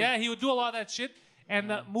blindly. Yeah, he would do a lot of that shit. And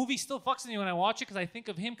the movie still fucks with me when I watch it, because I think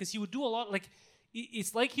of him, because he would do a lot, like,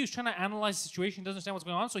 it's like he was trying to analyze the situation, doesn't understand what's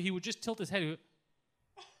going on, so he would just tilt his head.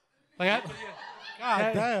 Like that.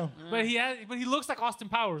 God damn. But he looks like Austin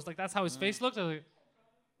Powers. Like, that's how his face looks. I was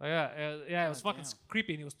like, it was fucking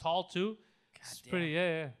creepy, and he was tall too. It's pretty,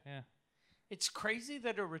 yeah. It's crazy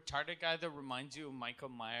that a retarded guy that reminds you of Michael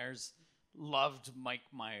Myers loved Mike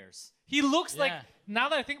Myers. He looks like, now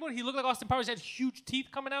that I think about it, he looked like Austin Powers. He had huge teeth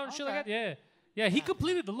coming out and shit like that. Yeah, he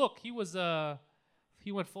completed the look. He was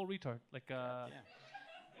He went full retard. Like,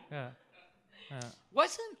 yeah.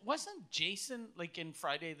 Wasn't Jason like in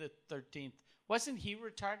Friday the 13th? Wasn't he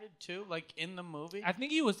retarded too? Like in the movie? I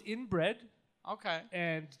think he was inbred. Okay.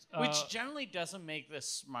 And which generally doesn't make the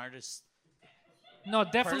smartest. No,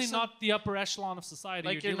 definitely person? not the upper echelon of society.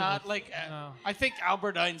 Like you're not like. No. I think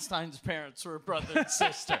Albert Einstein's parents were brother and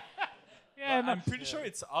sister. Yeah, I'm pretty sure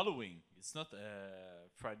it's Halloween. It's not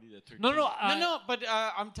Friday the 13th. No. But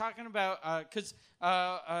I'm talking about because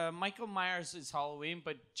Michael Myers is Halloween,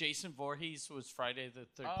 but Jason Voorhees was Friday the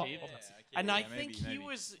 13th, and I think he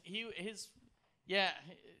was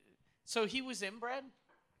So he was inbred.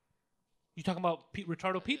 You talking about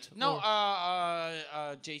Retardo Pete? No,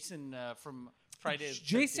 Jason from Friday. The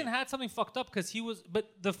Jason 13th. had something fucked up because he was. But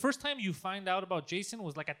the first time you find out about Jason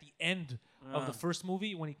was like at the end of the first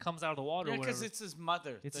movie when he comes out of the water. Yeah, because it's his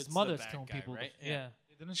mother. It's his that's mother the that's bad killing guy, people. right? Yeah.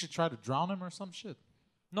 Didn't she try to drown him or some shit?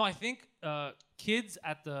 No, I think kids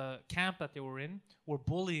at the camp that they were in were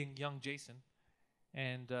bullying young Jason,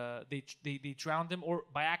 and they drowned him, or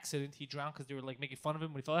by accident he drowned because they were like making fun of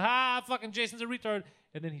him when he fell. Fucking Jason's a retard,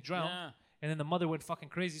 and then he drowned. Yeah. And then the mother went fucking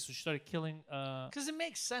crazy, so she started killing. Because it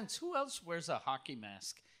makes sense. Who else wears a hockey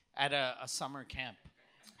mask at a summer camp?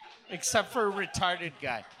 Except for a retarded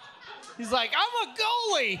guy. He's like, I'm a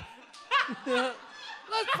goalie.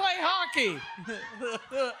 Let's play hockey.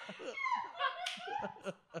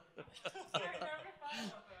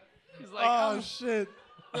 He's like, shit.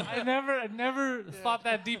 I never thought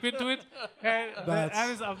that deep into it. And that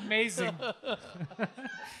is amazing.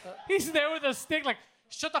 He's there with a stick, like,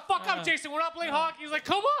 shut the fuck up, Jason. We're not playing hockey. He's like,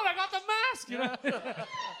 come on, I got the mask. You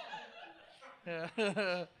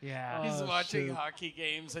know? Yeah. He's watching hockey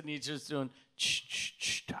games and he's just doing.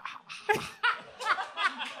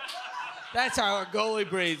 That's how a goalie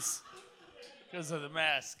breathes because of the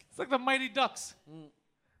mask. It's like the Mighty Ducks.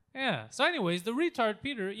 Yeah. So, anyways, the retard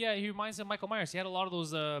Peter, he reminds me of Michael Myers. He had a lot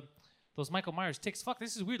of those Michael Myers tics. Fuck,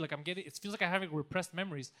 this is weird. Like it feels like I'm having repressed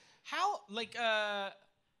memories. How Olivier?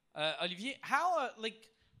 How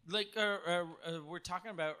we're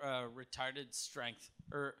talking about retarded strength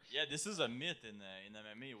or this is a myth in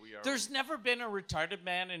MMA. There's never been a retarded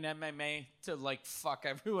man in MMA to like fuck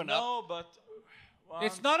everyone up. No, but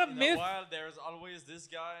it's not a myth. While there's always this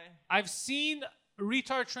guy. I've seen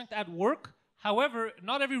retard strength at work. However,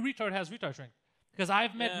 not every retard has retard strength. Because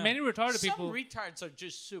I've met many retarded people. Some retards are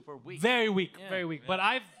just super weak. Very weak, very weak.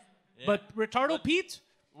 Yeah. But Retardo Pete,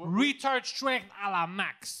 retard strength a la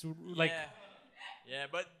max. Like,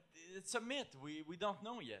 but it's a myth. We don't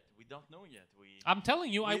know yet. I'm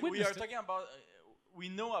telling you, I witnessed We are it. talking about. We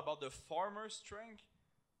know about the farmer strength.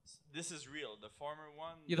 This is real. The farmer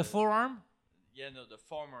one. Yeah, the forearm. Yeah, no, the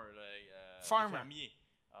farmer like. Farmer. Fermier.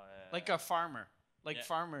 Like a farmer, like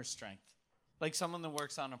farmer strength, like someone that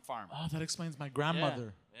works on a farm. Oh, that explains my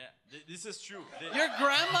grandmother. Yeah, this is true. Your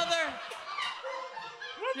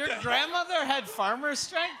grandmother had farmer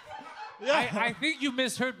strength. Yeah. I think you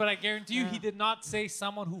misheard, but I guarantee you he did not say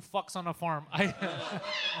someone who fucks on a farm.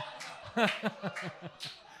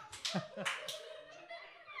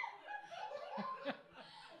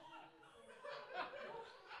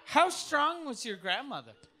 How strong was your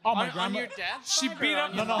grandmother? Oh, my on grandma. your dad's She side beat or up.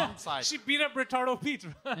 on your mom's side? She beat up Retardo Pete.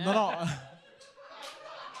 No.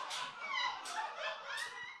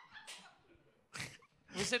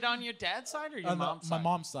 Was it on your dad's side or your mom's my side?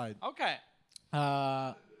 mom's side. Okay.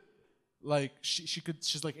 Like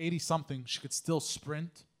she's like 80 something. She could still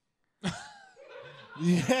sprint.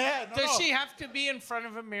 Yeah. No, Does she have to be in front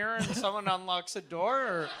of a mirror and someone unlocks a door,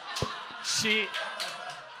 or she?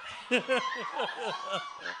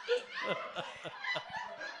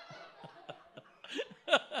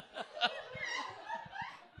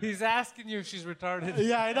 He's asking you if she's retarded.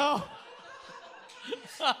 Yeah, I know.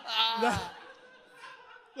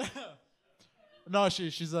 No,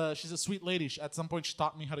 she's a sweet lady. At some point, she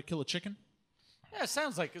taught me how to kill a chicken. Yeah,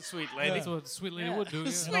 sounds like a sweet lady. That's what a sweet lady would do. Yeah.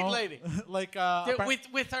 Sweet lady. Like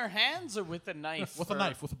With her hands or with a knife? with a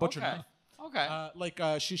knife, with a butcher knife.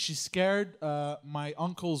 Okay. She scared my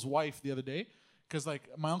uncle's wife the other day because like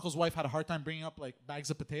my uncle's wife had a hard time bringing up like bags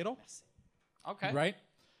of potato. Okay. Right.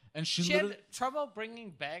 And she She literally had trouble bringing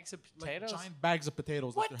bags of like, potatoes. giant bags of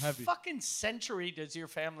potatoes. What Like they're heavy. fucking century does your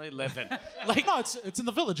family live in? Like no, it's in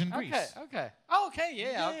the village in Greece. Okay. Oh, okay.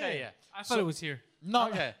 Yeah. I thought it was here. No.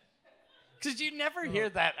 Okay. Because you never hear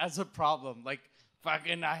that as a problem. Like,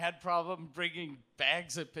 fucking, I had problem bringing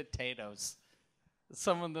bags of potatoes.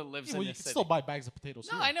 Someone that lives Well, in you a can city. still buy bags of potatoes.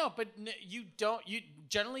 No, here. I know, but you don't. You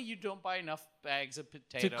generally you don't buy enough bags of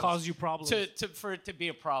potatoes To cause you problems. to for it to be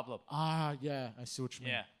a problem. Ah, yeah, I see what you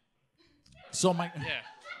mean. Yeah. So my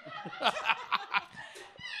Yeah.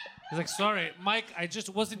 He's like, sorry, Mike, I just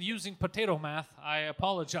wasn't using potato math. I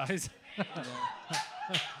apologize.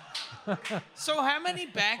 So how many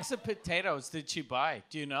bags of potatoes did she buy?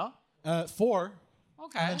 Do you know? 4.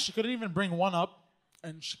 Okay. And then she couldn't even bring one up.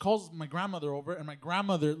 And she calls my grandmother over, and my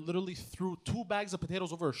grandmother literally threw 2 bags of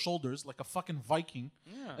potatoes over her shoulders like a fucking Viking,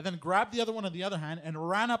 and then grabbed the other one in the other hand and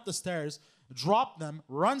ran up the stairs, dropped them,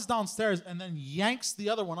 runs downstairs, and then yanks the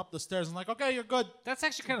other one up the stairs. And like, okay, you're good. That's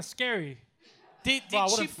actually kind of scary. Did Bro,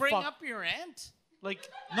 she what a bring fuck. up your aunt? Like,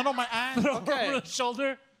 No, my aunt. Over the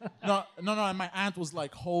shoulder. no, and my aunt was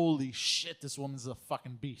like, holy shit, this woman's a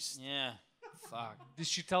fucking beast. yeah. Fuck. Did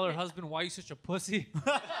she tell her husband, why are you such a pussy?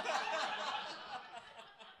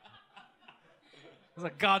 There's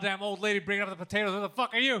a goddamn old lady bringing up the potatoes. Where the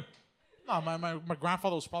fuck are you? No, my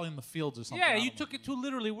grandfather was probably in the fields or something. Yeah, I you don't took know. it too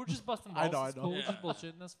literally. We're just busting I balls. know, It's I know. cool. It's just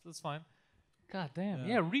bullshit. That's fine. God damn.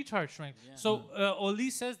 Yeah, retard strength. So Oli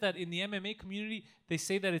says that in the MMA community, they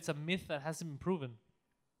say that it's a myth that hasn't been proven.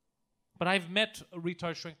 But I've met a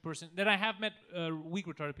retard strength person. Then I have met weak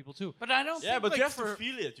retarded people too. But I don't Yeah, think but like you have for, to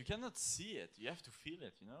feel it. You cannot see it. You have to feel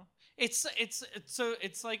it. You know. it's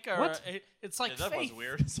like a What? It's like Yeah, that faith. was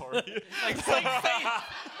weird. Sorry. It's like faith.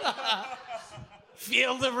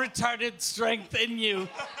 Feel the retarded strength in you.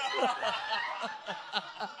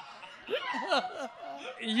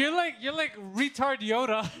 You're like retard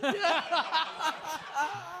Yoda.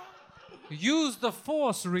 Use the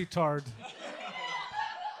force, retard.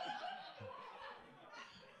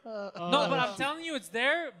 No, but I'm telling you, it's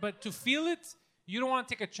there. But to feel it, you don't want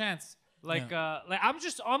to take a chance. Like I'm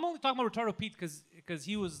only talking about Retardo Pete because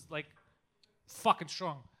he was like fucking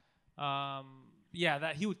strong. Yeah,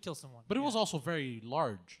 that he would kill someone. But it was also very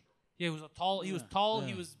large. Yeah, he was tall. He was tall. Yeah.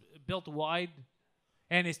 He was built wide,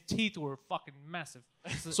 and his teeth were fucking massive.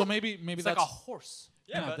 So maybe It's that's like a horse.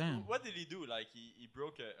 Yeah, God but damn. what did he do? Like he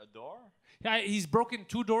broke a door? Yeah, he's broken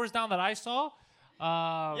 2 doors down that I saw.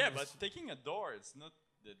 Yeah, but taking a door, it's not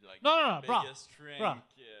the like No, bro. biggest strength. Bro.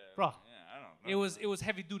 Bro. Yeah, I don't know. It was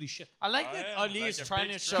heavy duty shit. I like Oh, that yeah, Ali like is a trying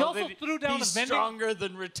big to strap. He show also that threw down he's the vending- stronger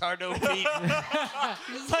than Retardo Pete.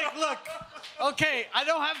 He's like, look, okay, I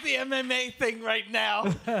don't have the MMA thing right now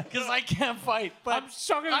because I can't fight, but I'm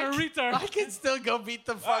stronger than a retard. I can still go beat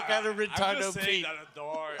the fuck out of I'm Retardo just saying Pete. that a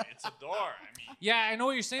door, it's a door. I mean, Yeah, I know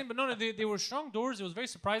what you're saying, but no, they were strong doors. It was very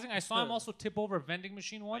surprising. I saw him also tip over a vending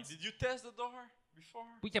machine like, once. did you test the door before?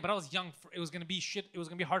 But yeah, but I was young. It was gonna be shit. It was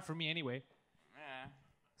gonna be hard for me anyway. Yeah.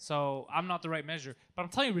 So I'm not the right measure. But I'm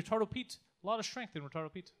telling you, Retardo Pete, a lot of strength in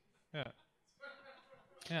Retardo Pete. Yeah.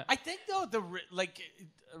 I think though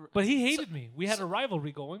But he hated me. We had a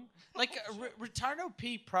rivalry going. Retardo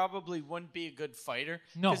Pete probably wouldn't be a good fighter.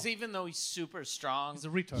 No. Because even though he's super strong, He's a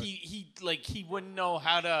retard. He wouldn't know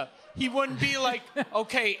how to. He wouldn't be like,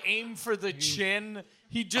 okay, aim for the chin.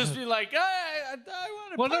 He'd just be like, I want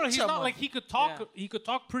to. Well, no, punch he's someone. not like he could talk. Yeah. He could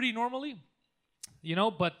talk pretty normally, you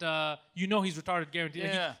know. But you know he's retarded, guaranteed.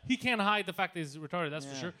 Like, Yeah. he can't hide the fact that he's retarded. That's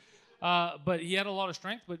for Yeah. sure. But he had a lot of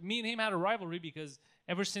strength. But me and him had a rivalry because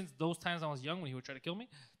ever since those times I was young when he would try to kill me,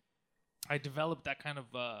 I developed that kind of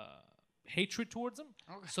hatred towards him.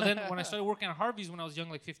 So then when I started working at Harvey's when I was young,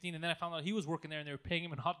 like 15, and then I found out he was working there and they were paying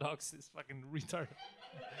him in hot dogs. This fucking retard.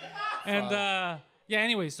 And yeah,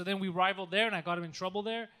 anyway, so then we rivaled there and I got him in trouble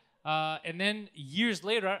there. And then years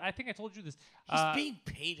later, I think I told you this. He's being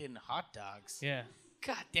paid in hot dogs. Yeah.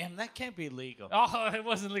 God damn, that can't be legal. Oh, it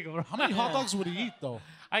wasn't legal. Bro. How many hot dogs would he eat though?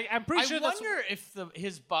 I'm pretty I sure that's. wonder if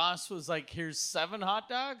his boss was like, "Here's 7 hot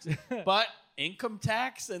dogs, but income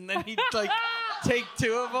tax," and then he'd like take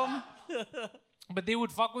 2 of them. But they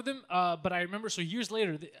would fuck with him. But I remember, so years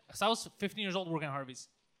later, so I was 15 years old working at Harvey's.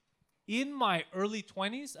 In my early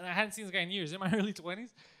 20s, and I hadn't seen this guy in years, in my early 20s,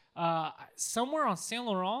 somewhere on Saint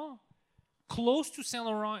Laurent, close to Saint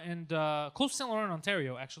Laurent in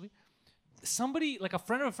Ontario, actually, somebody, like a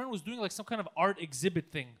friend of a friend, was doing like some kind of art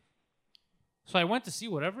exhibit thing. So I went to see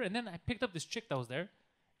whatever, and then I picked up this chick that was there,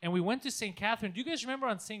 and we went to St. Catherine. Do you guys remember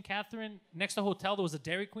on St. Catherine, next to the hotel, there was a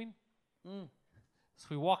Dairy Queen? So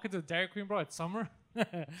we walk into the Dairy Queen, bro. It's summer,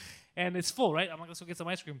 and it's full, right? I'm like, let's go get some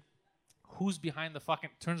ice cream. Who's behind the fucking?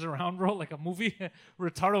 Turns around, bro, like a movie.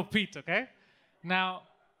 Retardo Pete, okay? Now,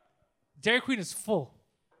 Dairy Queen is full.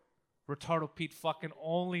 Retardo Pete fucking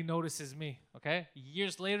only notices me, okay?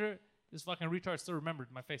 Years later, this fucking retard still remembered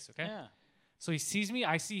my face, okay? Yeah. So he sees me,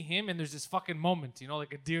 I see him, and there's this fucking moment, you know,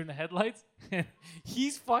 like a deer in the headlights. And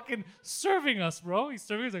he's fucking serving us, bro. He's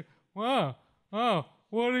serving us like, wow, oh,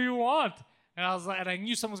 what do you want? And I was like, and I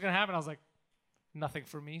knew something was gonna happen. I was like, nothing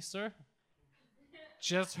for me, sir.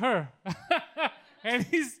 Just her. And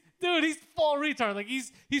he's full retard. Like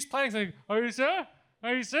he's planning something. Are you sure?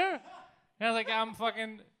 Are you sure? And I was like, I'm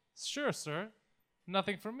fucking sure, sir.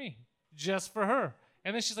 nothing for me, just for her.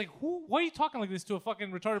 And then she's like, why are you talking like this to a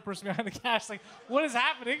fucking retarded person behind the cash? Like, what is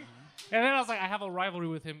happening? And then I was like, I have a rivalry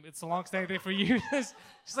with him. It's a long-standing thing for years.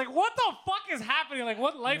 She's like, what the fuck is happening? Like,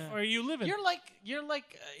 what life are you living? You're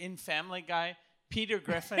like in Family Guy, Peter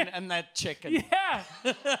Griffin and that chicken. Yeah.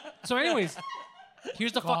 So anyways,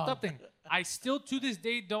 here's the fucked up thing. I still to this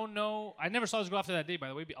day don't know. I never saw this girl after that day, by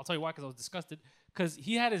the way. I'll tell you why, because I was disgusted. Because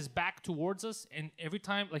he had his back towards us, and every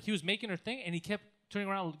time, like, he was making her thing, and he kept turning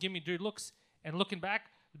around, giving me dirty looks, and looking back,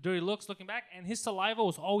 dirty looks, looking back, and his saliva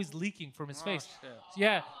was always leaking from his face. Shit.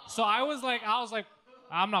 Yeah. So I was like,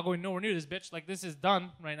 I'm not going nowhere near this bitch. Like, this is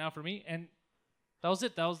done right now for me. And that was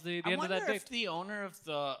it. That was the end of that I wonder date. if the owner of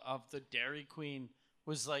the Dairy Queen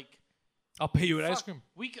was like, I'll pay you with "Fuck, ice cream.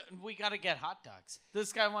 We got to get hot dogs.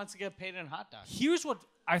 This guy wants to get paid in hot dogs." Here's what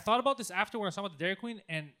I thought about this after when I saw about the Dairy Queen,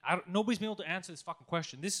 and nobody's been able to answer this fucking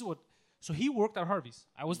question. This is what. So he worked at Harvey's.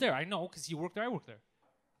 I was there. I know because he worked there. I worked there.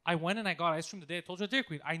 I went and I got ice cream the day I told you at Dairy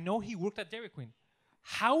Queen. I know he worked at Dairy Queen.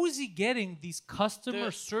 How is he getting these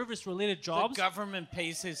customer service related jobs? The government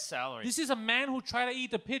pays his salary. This is a man who tried to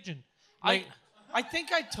eat a pigeon. I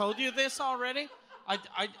think I told you this already.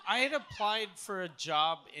 I had applied for a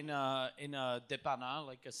job in a dépanneur,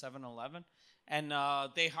 like a 7-Eleven, and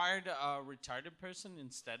they hired a retarded person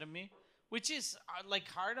instead of me, which is like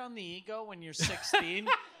hard on the ego when you're 16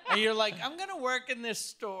 and you're like, I'm gonna work in this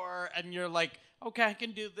store, and you're like, okay, I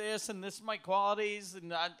can do this, and this is my qualities,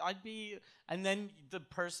 and I'd be, and then the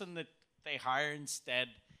person that they hire instead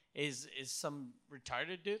is some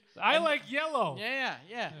retarded dude. I like yellow.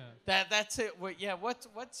 Yeah. That's it.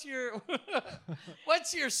 What's your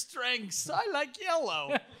what's your strengths? I like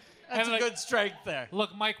yellow. That's a good strength there.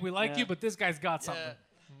 Look, Mike, we like you, but this guy's got something.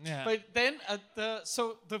 Yeah. But then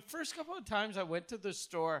the first couple of times I went to the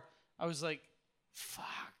store, I was like,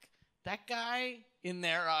 fuck, that guy in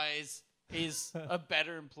their eyes is a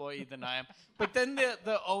better employee than I am. But then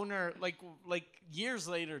the owner, like years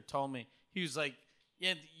later, told me, he was like,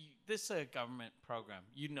 yeah, this is a government program.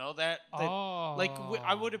 You know that?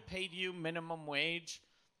 I would have paid you minimum wage.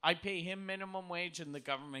 I pay him minimum wage, and the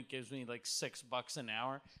government gives me like $6 an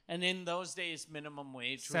hour. And in those days, minimum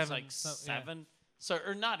wage was like $7. Yeah. So,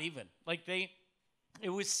 or not even. Like it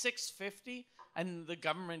was $6.50, and the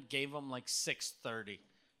government gave them like $6.30.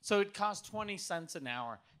 So it cost 20 cents an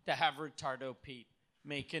hour to have Retardo Pete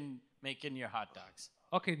making your hot dogs.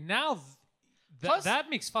 Okay, now that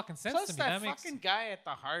makes fucking sense to me. That fucking guy at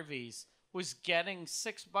the Harveys was getting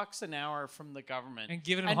 $6 an hour from the government and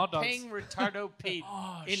giving him hot dogs, paying Retardo Pete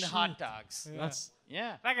in hot dogs.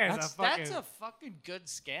 Yeah. That's a fucking good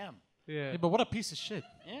scam. Yeah. But what a piece of shit.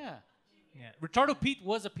 Yeah. Yeah. Retardo Pete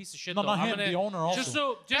was a piece of shit. No, though. not him. The owner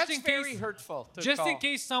also. Just in very case, hurtful. In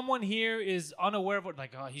case someone here is unaware of what,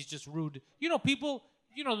 like, oh, he's just rude. You know, people.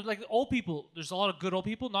 You know, like old people. There's a lot of good old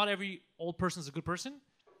people. Not every old person is a good person.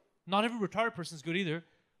 Not every retarded person is good either.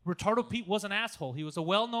 Retardo Pete was an asshole. He was a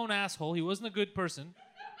well-known asshole. He wasn't a good person.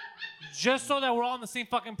 Just so that we're all on the same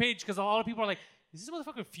fucking page, because a lot of people are like, is this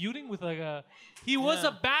motherfucker feuding with like a... He was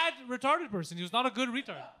a bad retarded person. He was not a good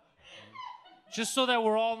retard. Just so that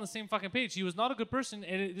we're all on the same fucking page. He was not a good person,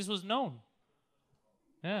 and this was known.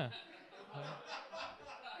 Yeah.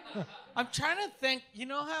 I'm trying to think, you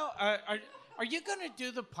know how... Are you going to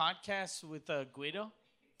do the podcast with Guido?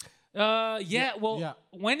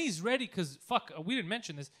 When he's ready, because we didn't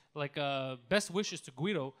mention this. Like, best wishes to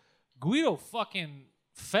Guido. Guido fucking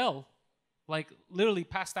fell, like literally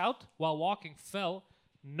passed out while walking. Fell,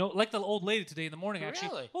 no, like the old lady today in the morning. Actually,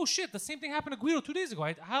 really? Oh shit, the same thing happened to Guido 2 days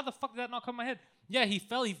ago. How the fuck did that not come in my head? Yeah, he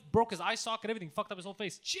fell. He broke his eye socket. Everything fucked up his whole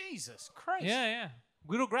face. Jesus Christ. Yeah.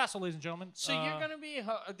 Guido Grasso, ladies and gentlemen. So you're gonna be.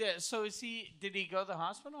 So is he? Did he go to the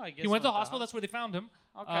hospital? I guess he went to the hospital. That's where they found him.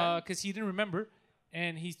 Okay. Because he didn't remember.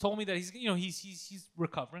 And he's told me that he's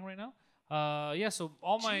recovering right now. So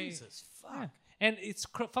all my Jesus fuck. Yeah. And it's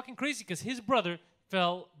fucking crazy because his brother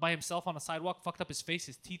fell by himself on a sidewalk, fucked up his face,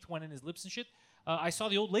 his teeth went in his lips and shit. I saw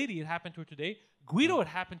the old lady. It happened to her today. Guido it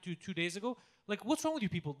happened to 2 days ago. Like, what's wrong with you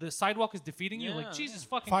people? The sidewalk is defeating you. Like, Jesus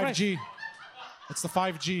fucking 5G. Christ. It's the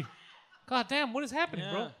 5G. God damn, what is happening,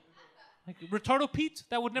 bro? Like Retardo Pete,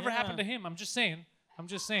 that would never happen to him. I'm just saying.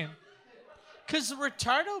 Because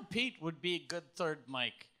Retardo Pete would be a good third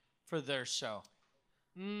mic for their show.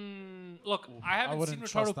 Look, I haven't seen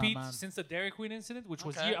Retardo Pete since the Dairy Queen incident, which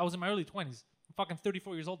was I was in my early 20s. I'm fucking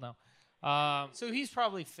 34 years old now. So he's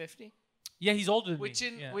probably 50? Yeah, he's older than me.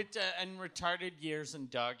 And retarded years and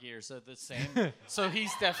dog years are the same. So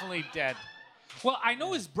he's definitely dead. Well, I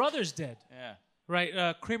know his brother's dead. Yeah.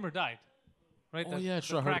 Right? Kramer died. Right? Oh, yeah,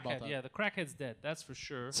 sure. I heard about that. Yeah, the crackhead's dead. That's for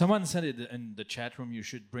sure. Someone said it in the chat room, you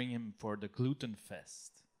should bring him for the Gluten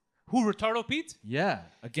Fest. Who, Retardo Pete? Yeah,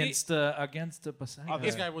 against Pasanga.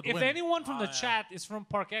 This guy would If win. anyone from the chat is from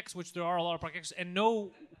Park X, which there are a lot of Park X, and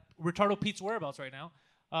know Retardo Pete's whereabouts right now,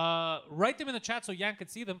 write them in the chat so Yan could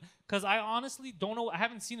see them. Because I honestly don't know. I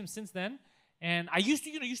haven't seen him since then. And I used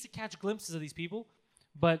to catch glimpses of these people.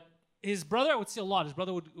 But his brother, I would see a lot. His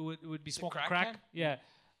brother would be smoking crack. Yeah.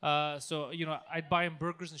 So, I'd buy him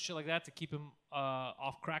burgers and shit like that to keep him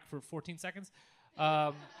off crack for 14 seconds.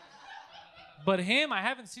 But him, I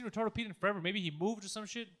haven't seen Retardo Pete in forever. Maybe he moved or some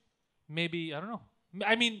shit. Maybe, I don't know.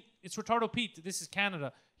 I mean, it's Retardo Pete. This is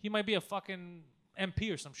Canada. He might be a fucking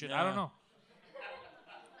MP or some shit. I don't know.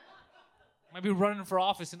 Might be running for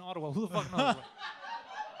office in Ottawa. Who the fuck knows?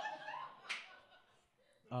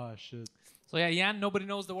 Oh, shit. So, yeah, Yan, nobody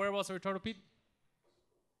knows the whereabouts of Retardo Pete?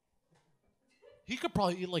 He could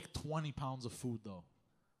probably eat like 20 pounds of food, though.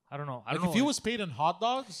 I don't know. If he was paid in hot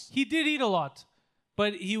dogs, he did eat a lot.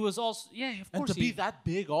 But he was also, of course. and to be that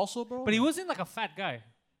big also, bro. But he wasn't like a fat guy.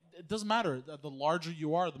 It doesn't matter. The larger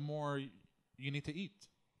you are, the more you need to eat.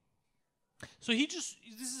 So this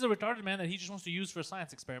is a retarded man that he just wants to use for a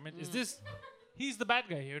science experiment. He's the bad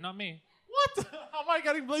guy here, not me. What? How am I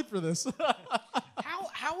getting blamed for this?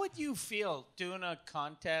 How would you feel doing a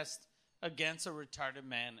contest against a retarded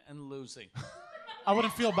man and losing? I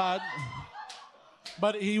wouldn't feel bad.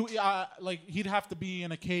 But he'd have to be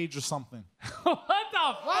in a cage or something. What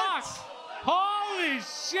the fuck? Holy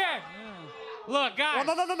shit! Look, guys.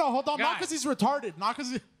 Oh, no. Hold on. Guys. Not because he's retarded. Not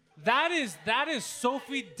because That is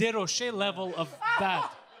Sophie Desrochers level of bad.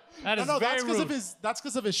 That is no, very that's because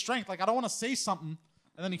rude. of his strength. Like, I don't want to say something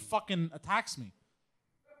and then he fucking attacks me.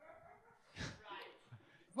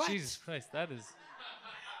 Jesus Christ, that is.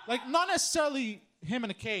 Like, not necessarily him in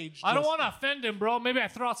a cage. I don't want to offend him, bro. Maybe I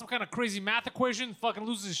throw out some kind of crazy math equation, fucking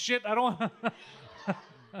loses his shit. I don't want.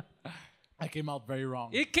 I came out very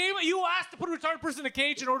wrong. You asked to put a retarded person in a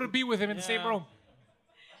cage in order to be with him in the same room.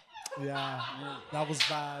 Yeah, that was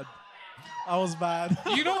bad. That was bad.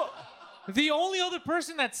 You know, the only other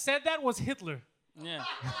person that said that was Hitler. Yeah.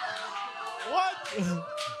 What?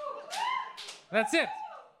 That's it.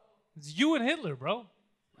 It's you and Hitler, bro.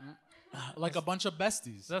 Like a bunch of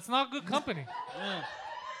besties. That's not good company. Yeah.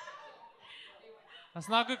 That's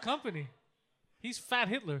not good company. He's fat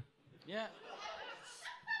Hitler. Yeah.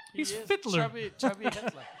 He's He is Fittler. Chubby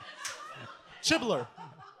Hitler. Chibler.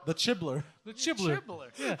 The Chibler. The Chibler. Chibler.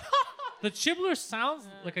 Yeah. The Chibler sounds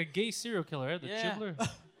like a gay serial killer, right? The Yeah. Chibler.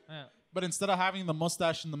 Yeah. But instead of having the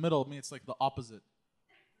mustache in the middle, me, it's like the opposite.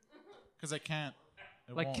 Because I can't.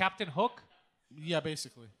 It Like won't. Captain Hook. Yeah,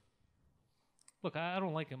 basically. Look, I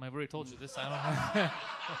don't like him. I've already told you this. I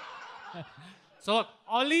don't. So look,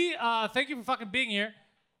 Ollie, thank you for fucking being here.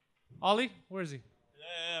 Ollie, where is he?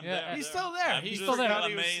 Yeah, I'm Yeah. there. He's still there. I'm He's just still there.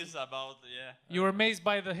 amazed about, You were amazed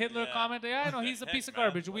by the Hitler Yeah. comment? Yeah, I know he's a piece of Man,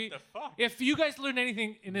 garbage. what the fuck? If you guys learned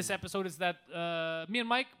anything in this episode, it's that me and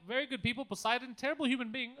Mike, very good people. Poseidon, terrible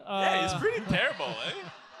human being. Yeah, he's pretty terrible, eh?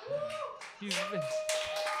 He's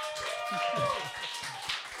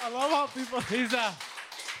I love how people. he's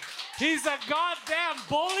a goddamn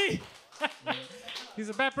bully. He's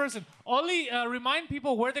a bad person. Ollie, remind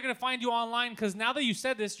people where they're gonna find you online, because now that you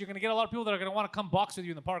said this, you're gonna get a lot of people that are gonna want to come box with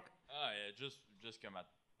you in the park. Oh, yeah, just come at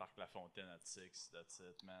Parc La Fontaine at 6. That's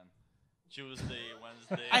it, man. Tuesday,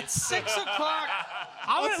 Wednesday. At 6 o'clock.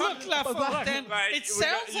 I would Parc La Fontaine. Right, It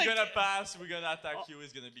sounds you're like gonna pass. We're gonna attack you.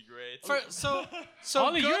 It's gonna be great. so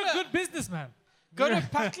Ollie, go you're a to- good businessman. Go to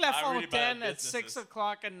Parc La I'm really bad Fontaine at at 6 businesses.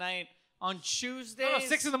 o'clock at night on Tuesdays. No,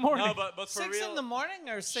 6 in the morning. No, but for 6 real. in the morning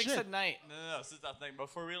or 6 Shit. at night? No, 6 at night. But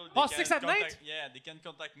for real. Oh, they 6 can at night? contact- Yeah, they can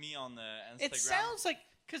contact me on Instagram. It sounds like,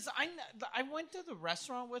 because I went to the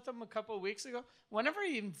restaurant with him a couple of weeks ago. Whenever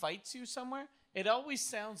he invites you somewhere, it always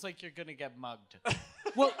sounds like you're going to get mugged.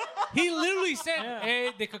 Well, he literally said,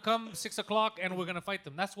 "Hey, they could come 6 o'clock and we're gonna fight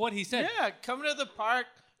them." That's what he said. Yeah, come to the park,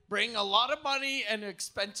 bring a lot of money and an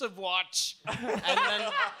expensive watch, and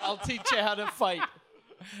then I'll teach you how to fight.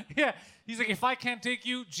 Yeah. He's like, if I can't take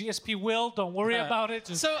you, GSP will. Don't worry about it.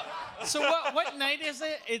 Just So what night is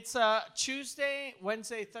it? It's Tuesday,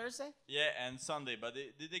 Wednesday, Thursday? Yeah, and Sunday. But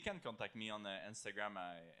they can contact me on Instagram.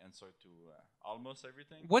 I answer to almost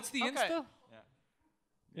everything. what's the Okay. Insta? Yeah.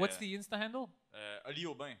 What's Yeah. the Insta handle? Oli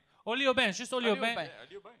Aubin. Oli Aubin. It's just Oli Oli Aubin. Aubin. Yeah,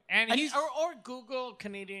 Oli Aubin. And he's or Google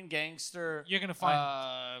Canadian Gangster. You're gonna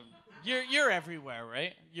find You're everywhere,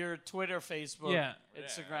 right? You're Twitter, Facebook, Yeah.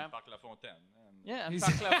 Instagram. Parc La Fontaine. Yeah, and He's-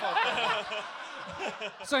 Parc La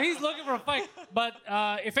Fontaine. so he's looking for a fight. But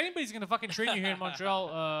if anybody's gonna fucking train you here in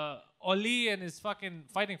Montreal, Oli and his fucking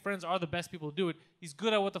fighting friends are the best people to do it. He's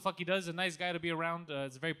good at what the fuck he does. A nice guy to be around.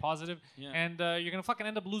 It's very positive. Yeah. And you're gonna fucking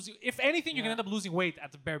end up losing. If anything, you're gonna end up losing weight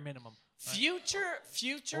at the bare minimum. Future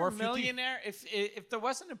Or a few millionaire. If there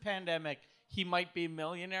wasn't a pandemic, he might be a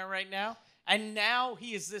millionaire right now. And now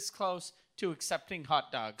he is this close to accepting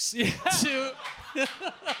hot dogs.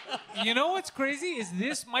 You know what's crazy is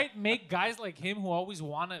this might make guys like him who always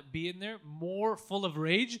want to be in there more full of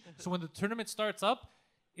rage. So when the tournament starts up,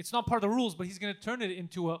 it's not part of the rules, but he's going to turn it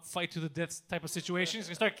into a fight to the death type of situation. He's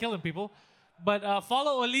going to start killing people. But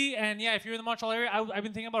follow Oli, and yeah, if you're in the Montreal area, I've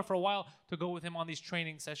been thinking about it for a while to go with him on these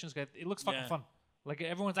training sessions. It looks fucking fun. Like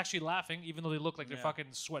everyone's actually laughing, even though they look like they're fucking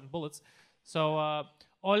sweating bullets. So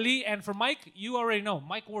Oli, and for Mike, you already know,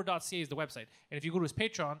 MikeWard.ca is the website. And if you go to his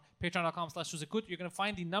Patreon, patreon.com/sous-écoute, you're going to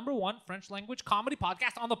find the #1 French language comedy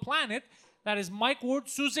podcast on the planet. That is Mike Ward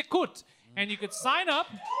Sous-Écoute. And you could sign up.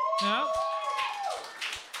 Yeah.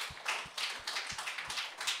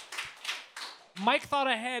 Mike thought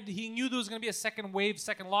ahead. He knew there was going to be a second wave,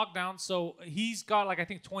 second lockdown. So he's got, like, I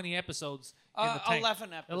think 20 episodes in the tank.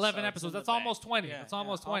 11 episodes. 11 episodes. That's almost 20. That's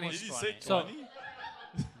almost 20. Did you say 20? So,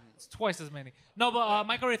 it's twice as many. No, but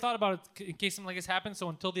Mike already thought about it in case something like this happens. So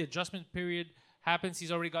until the adjustment period happens,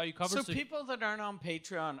 he's already got you covered. So people that aren't on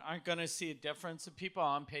Patreon aren't going to see a difference. The people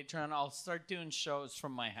on Patreon, I'll start doing shows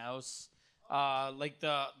from my house.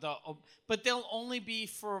 But they'll only be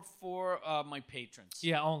for my patrons.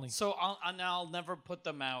 Yeah, only. So I'll never put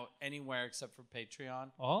them out anywhere except for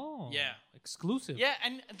Patreon. Oh. Yeah. Exclusive. Yeah,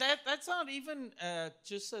 and that's not even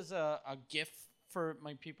just as a gift for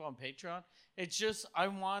my people on Patreon. It's just I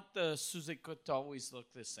want the Sous-Écoute to always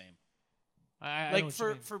look the same. I like know what you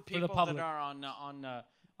mean. for people that are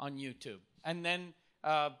on YouTube. And then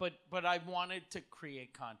but I wanted to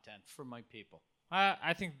create content for my people.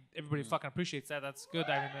 I think everybody fucking appreciates that. That's good.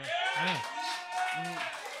 I mean,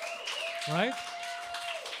 right?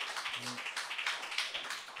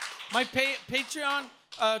 My Patreon,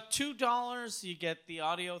 $2 you get the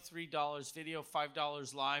audio, $3 video,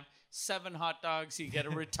 $5 live, 7 hot dogs you get a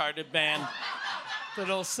retarded band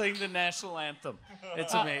that'll sing the national anthem.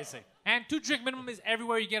 It's amazing. And 2 Drink Minimum is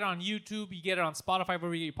everywhere. You get it on YouTube. You get it on Spotify,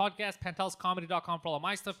 wherever you get your podcast. PantelisComedy.com for all of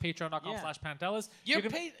my stuff. Patreon.com/Pantelis.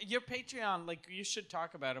 Your Patreon, like, you should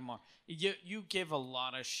talk about it more. You give a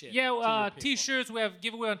lot of shit. Yeah, T-shirts. We have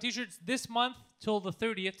giveaway on T-shirts this month till the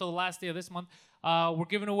 30th, till the last day of this month. We're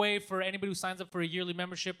giving away for anybody who signs up for a yearly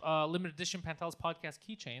membership, limited edition Pantelis podcast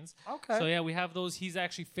keychains. Okay. So yeah, we have those. He's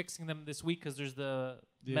actually fixing them this week because there's the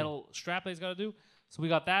metal strap that he's got to do. So we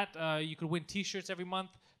got that. You could win T-shirts every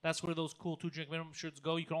month. That's where those cool 2 Drink Minimum shirts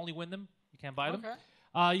go. You can only win them. You can't buy them.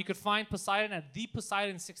 Okay. You could find Poseidon at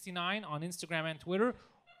ThePoseidon69 on Instagram and Twitter.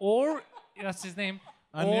 Or, that's his name.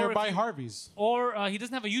 Nearby Harvey's. Or he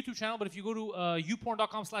doesn't have a YouTube channel, but if you go to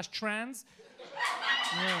youporn.com/trans,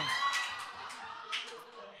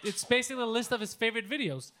 it's basically a list of his favorite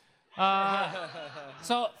videos.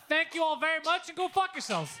 So thank you all very much and go fuck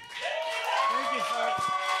yourselves. Thank you, folks.